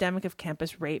nationwide epidemic of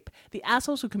campus rape, the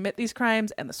assholes who commit these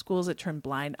crimes, and the schools that turn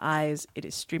blind eyes. It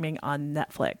is streaming on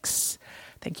Netflix.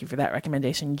 Thank you for that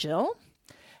recommendation, Jill.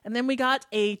 And then we got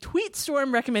a tweet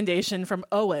storm recommendation from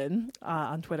Owen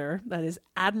on Twitter. That is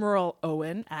Admiral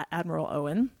Owen, at Admiral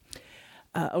Owen.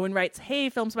 Owen writes,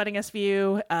 hey, Filmspotting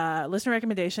SVU. Listener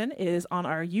recommendation is on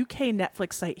our UK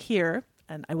Netflix site here.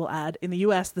 And I will add, in the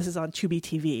US, this is on Tubi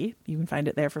TV. You can find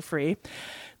it there for free.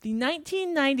 The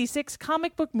 1996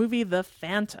 comic book movie The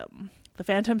Phantom. The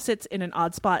Phantom sits in an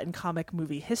odd spot in comic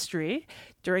movie history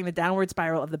during the downward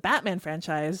spiral of the Batman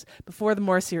franchise before the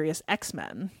more serious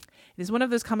X-Men. It is one of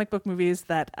those comic book movies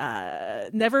that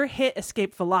never hit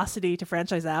escape velocity to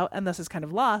franchise out and thus is kind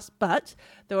of lost, but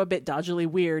though a bit dodgily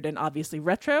weird and obviously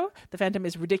retro, The Phantom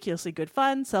is ridiculously good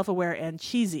fun, self-aware, and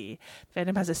cheesy. The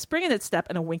Phantom has a spring in its step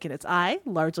and a wink in its eye,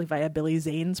 largely via Billy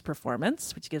Zane's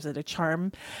performance, which gives it a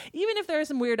charm, even if there are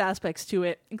some weird aspects to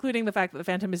it, including the fact that the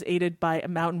Phantom is aided by a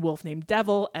mountain wolf named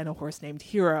Devil and a horse named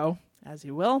Hero. As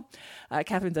you will.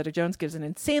 Catherine Zeta-Jones gives an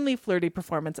insanely flirty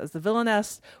performance as the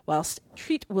villainess, whilst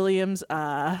Treat Williams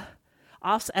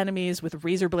offs enemies with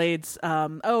razor blades.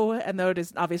 And though it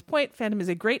is an obvious point, Phantom is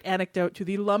a great anecdote to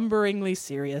the lumberingly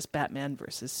serious Batman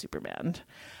versus Superman.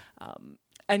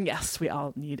 And yes, we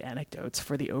all need anecdotes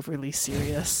for the overly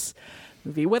serious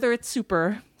movie, whether it's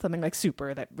something like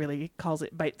Super that really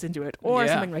bites into it, or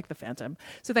something like The Phantom.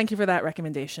 So thank you for that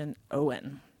recommendation,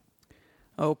 Owen.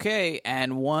 Okay,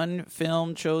 and one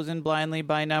film chosen blindly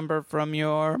by number from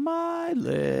my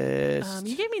list.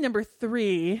 You gave me number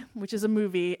 3, which is a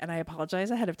movie, and I apologize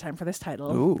ahead of time for this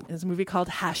title. Ooh. It's a movie called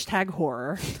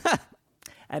 #Horror.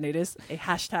 And it is a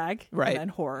hashtag right. and then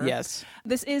horror. Yes.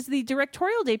 This is the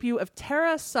directorial debut of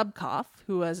Tara Subkoff,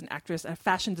 who was an actress, a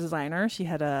fashion designer. She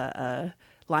had a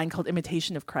line called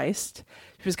Imitation of Christ.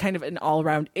 She was kind of an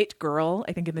all-around it girl,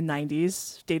 I think in the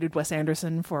 90s, dated Wes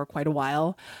Anderson for quite a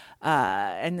while.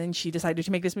 And then she decided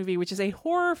to make this movie, which is a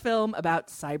horror film about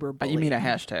cyberbullying. You mean a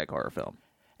hashtag horror film?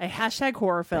 a hashtag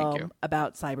horror Thank film you.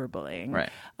 about cyberbullying. Right.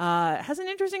 It has an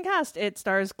interesting cast. It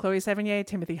stars Chloe Sevigny,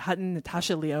 Timothy Hutton,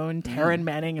 Natasha Lyonne, Taryn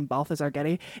Manning, and Balthazar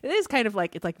Getty. It is kind of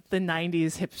like it's like the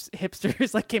 '90s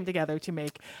hipsters like came together to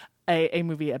make a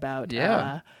movie about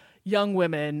young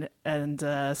women and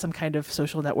some kind of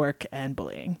social network and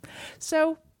bullying.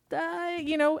 So I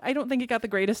don't think it got the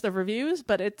greatest of reviews,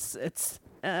 but it's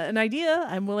an idea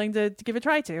I'm willing to give a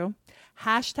try to.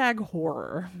 Hashtag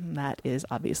horror. That is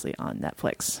obviously on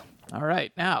Netflix. All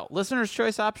right. Now, listeners'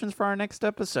 choice options for our next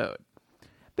episode.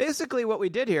 Basically, what we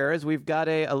did here is we've got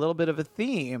a little bit of a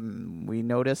theme. We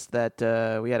noticed that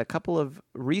we had a couple of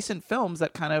recent films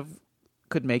that kind of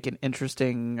could make an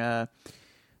interesting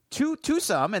to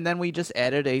some, and then we just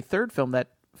added a third film that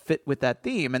fit with that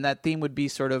theme, and that theme would be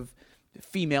sort of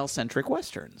female-centric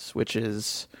westerns, which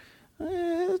is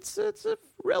it's a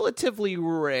relatively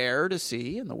rare to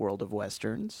see in the world of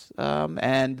westerns.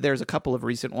 And there's a couple of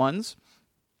recent ones,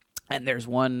 and there's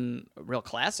one real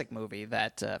classic movie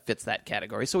that fits that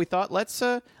category. So we thought,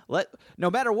 no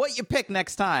matter what you pick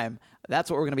next time, that's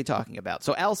what we're going to be talking about.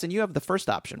 So, Allison, you have the first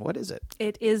option. What is it?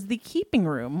 It is The Keeping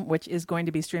Room, which is going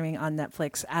to be streaming on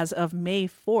Netflix as of May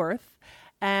 4th.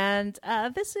 And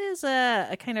this is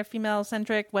a kind of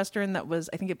female-centric Western that was,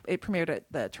 I think it premiered at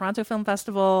the Toronto Film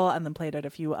Festival and then played at a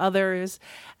few others.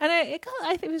 And I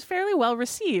think it was fairly well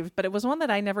received, but it was one that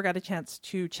I never got a chance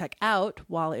to check out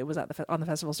while it was on the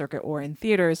festival circuit or in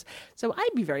theaters. So I'd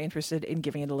be very interested in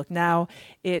giving it a look now.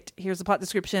 Here's the plot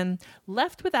description.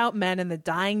 Left without men in the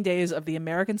dying days of the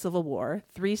American Civil War,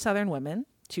 3 Southern women,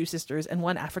 2 sisters, and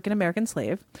 1 African-American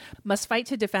slave, must fight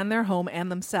to defend their home and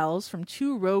themselves from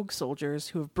 2 rogue soldiers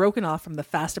who have broken off from the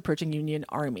fast-approaching Union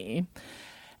Army.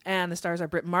 And the stars are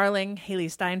Britt Marling, Haley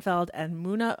Steinfeld, and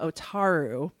Muna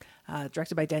Otaru,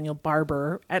 directed by Daniel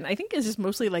Barber. And I think it's just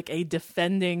mostly like a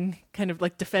defending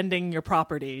your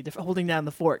property, holding down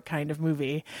the fort kind of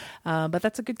movie. But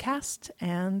that's a good cast,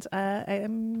 and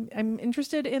I'm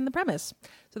interested in the premise.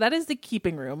 So that is The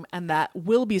Keeping Room, and that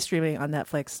will be streaming on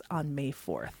Netflix on May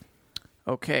 4th.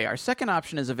 Okay, our second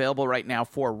option is available right now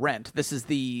for rent. This is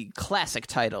the classic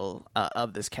title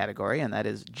of this category, and that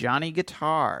is Johnny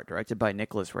Guitar, directed by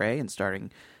Nicholas Ray and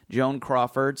starring Joan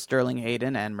Crawford, Sterling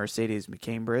Hayden, and Mercedes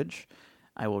McCambridge.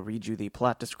 I will read you the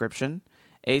plot description.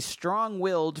 A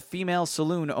strong-willed female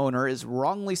saloon owner is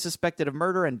wrongly suspected of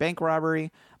murder and bank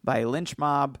robbery by a lynch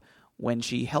mob when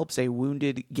she helps a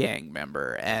wounded gang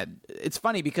member. And it's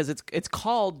funny because it's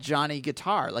called Johnny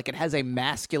Guitar. Like, it has a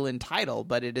masculine title,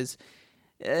 but it is...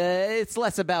 it's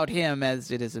less about him as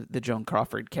it is the Joan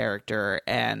Crawford character,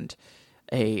 and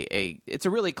it's a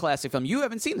really classic film. You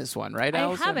haven't seen this one, right,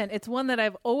 Allison? I haven't. It's one that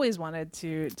I've always wanted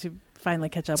to finally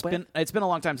catch up with. It's been a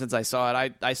long time since I saw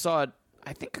it. I saw it,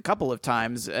 I think, a couple of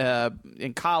times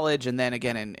in college and then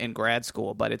again in grad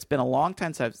school, but it's been a long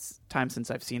time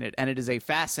since I've seen it, and it is a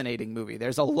fascinating movie.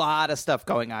 There's a lot of stuff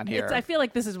going on here. I feel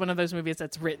like this is one of those movies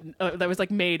that's written that was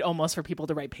like made almost for people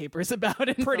to write papers about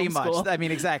in Pretty film much. school. I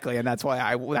mean, exactly, and that's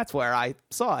where I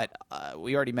saw it.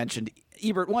 We already mentioned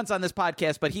Ebert once on this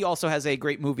podcast, but he also has a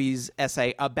great movies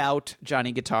essay about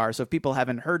Johnny Guitar. So if people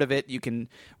haven't heard of it, you can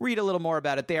read a little more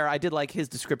about it there. I did like his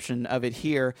description of it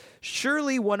here.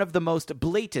 Surely one of the most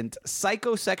blatant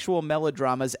psychosexual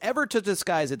melodramas ever to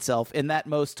disguise itself in that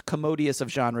most commodious of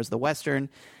genres, the Western.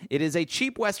 It is a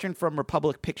cheap Western from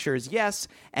Republic Pictures, yes,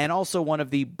 and also one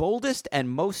of the boldest and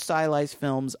most stylized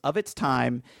films of its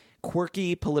time.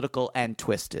 Quirky, political, and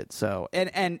twisted. So,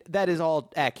 and that is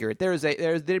all accurate.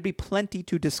 There'd be plenty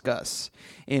to discuss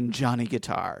in Johnny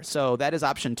Guitar. So that is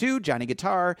option 2, Johnny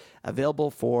Guitar, available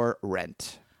for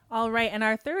rent. All right, and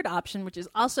our third option, which is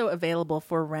also available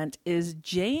for rent, is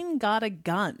Jane Got a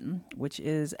Gun, which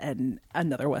is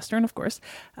another Western, of course.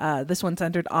 This one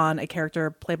centered on a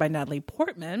character played by Natalie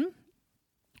Portman,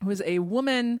 who is a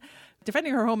woman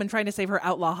defending her home and trying to save her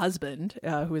outlaw husband,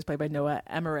 who is played by Noah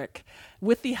Emmerich,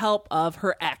 with the help of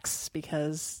her ex,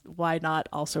 because why not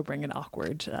also bring an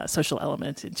awkward social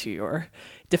element into your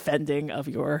defending of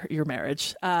your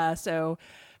marriage? So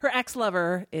her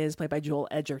ex-lover is played by Joel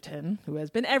Edgerton, who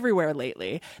has been everywhere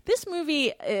lately. This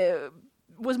movie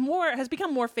has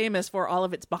become more famous for all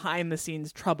of its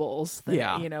behind-the-scenes troubles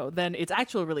than its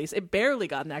actual release. It barely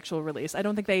got an actual release. I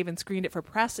don't think they even screened it for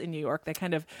press in New York. They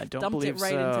kind of dumped it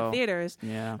right into theaters.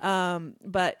 Yeah.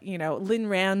 But Lynn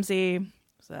Ramsey,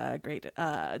 a great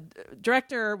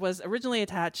director, was originally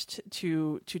attached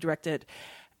to direct it.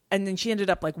 And then she ended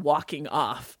up walking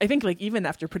off. I think even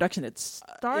after production had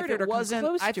started or close to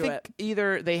it. I think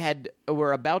either they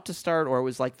were about to start or it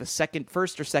was the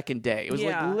first or second day. It was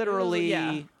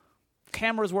literally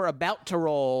cameras were about to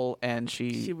roll, and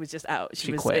she was just out.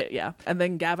 She was quit. Yeah. And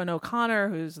then Gavin O'Connor,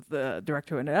 who's the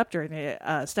director who ended up doing it,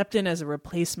 stepped in as a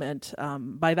replacement.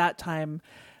 By that time,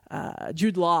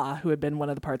 Jude Law, who had been one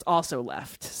of the parts, also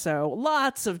left. So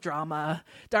lots of drama.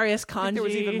 Darius Kanji, there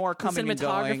was even more coming the and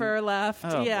going. cinematographer, left.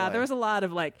 Oh, yeah, boy. there was a lot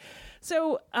of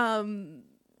So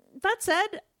that said,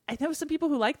 I know some people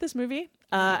who like this movie.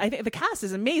 I think the cast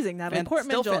is amazing. Natalie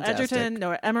Portman, still Joel fantastic. Edgerton,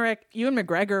 Noah Emmerich, Ewan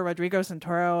McGregor, Rodrigo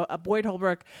Santoro, Boyd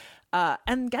Holbrook.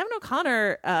 And Gavin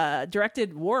O'Connor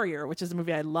directed Warrior, which is a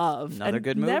movie I love. Another and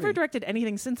good movie. Never directed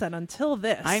anything since then until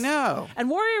this. I know. And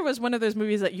Warrior was one of those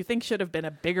movies that you think should have been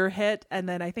a bigger hit, and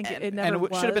then I think it never was.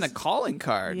 And it should have been a calling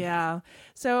card. Yeah.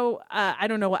 So I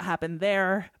don't know what happened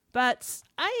there, but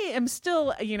I am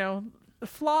still,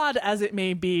 flawed as it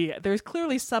may be, there's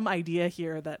clearly some idea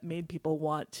here that made people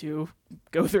want to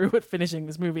go through with finishing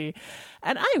this movie,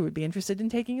 and I would be interested in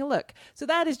taking a look. So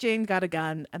that is Jane Got a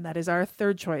Gun, and that is our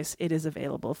third choice. It is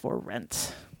available for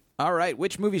rent. All right,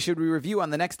 which movie should we review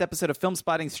on the next episode of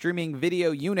Filmspotting Streaming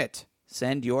Video Unit?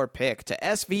 Send your pick to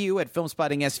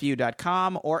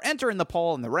svu@filmspottingsvu.com or enter in the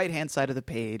poll on the right-hand side of the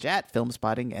page at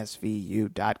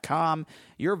filmspottingsvu.com.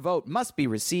 Your vote must be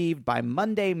received by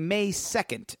Monday, May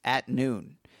 2nd at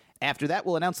noon. After that,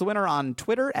 we'll announce the winner on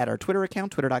Twitter at our Twitter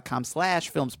account,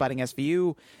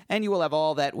 twitter.com/filmspottingsvu, and you will have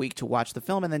all that week to watch the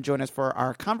film and then join us for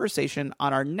our conversation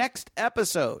on our next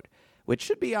episode, which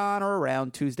should be on or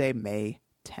around Tuesday, May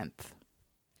 10th.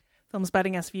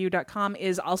 Filmspottingsvu.com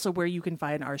is also where you can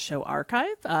find our show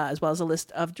archive, as well as a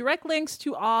list of direct links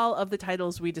to all of the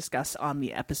titles we discuss on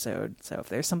the episode. So if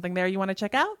there's something there you want to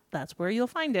check out, that's where you'll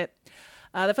find it.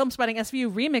 The Filmspotting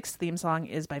SVU remix theme song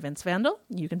is by Vince Vandal.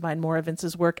 You can find more of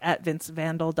Vince's work at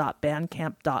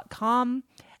vincevandal.bandcamp.com.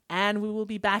 And we will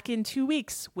be back in 2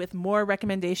 weeks with more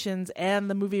recommendations and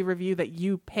the movie review that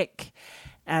you pick.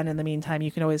 And in the meantime,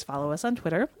 you can always follow us on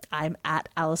Twitter. I'm at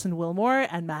Allison Wilmore,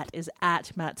 and Matt is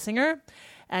at Matt Singer.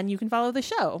 And you can follow the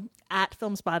show at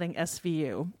Filmspotting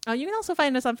SVU. You can also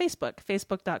find us on Facebook,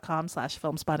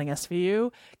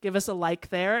 facebook.com/FilmspottingSVU. Give us a like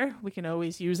there. We can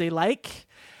always use a like.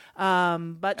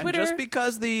 But Twitter, and just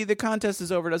because the contest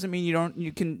is over doesn't mean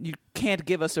you can't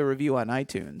give us a review on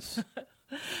iTunes.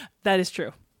 That is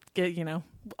true.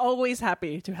 Always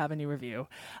happy to have a new review.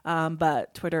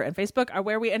 But Twitter and Facebook are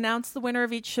where we announce the winner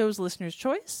of each show's listener's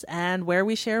choice and where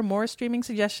we share more streaming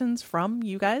suggestions from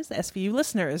you guys, the SVU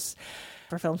listeners.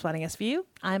 For Filmspotting SVU,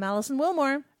 I'm Allison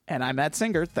Wilmore. And I'm Matt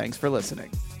Singer. Thanks for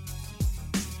listening.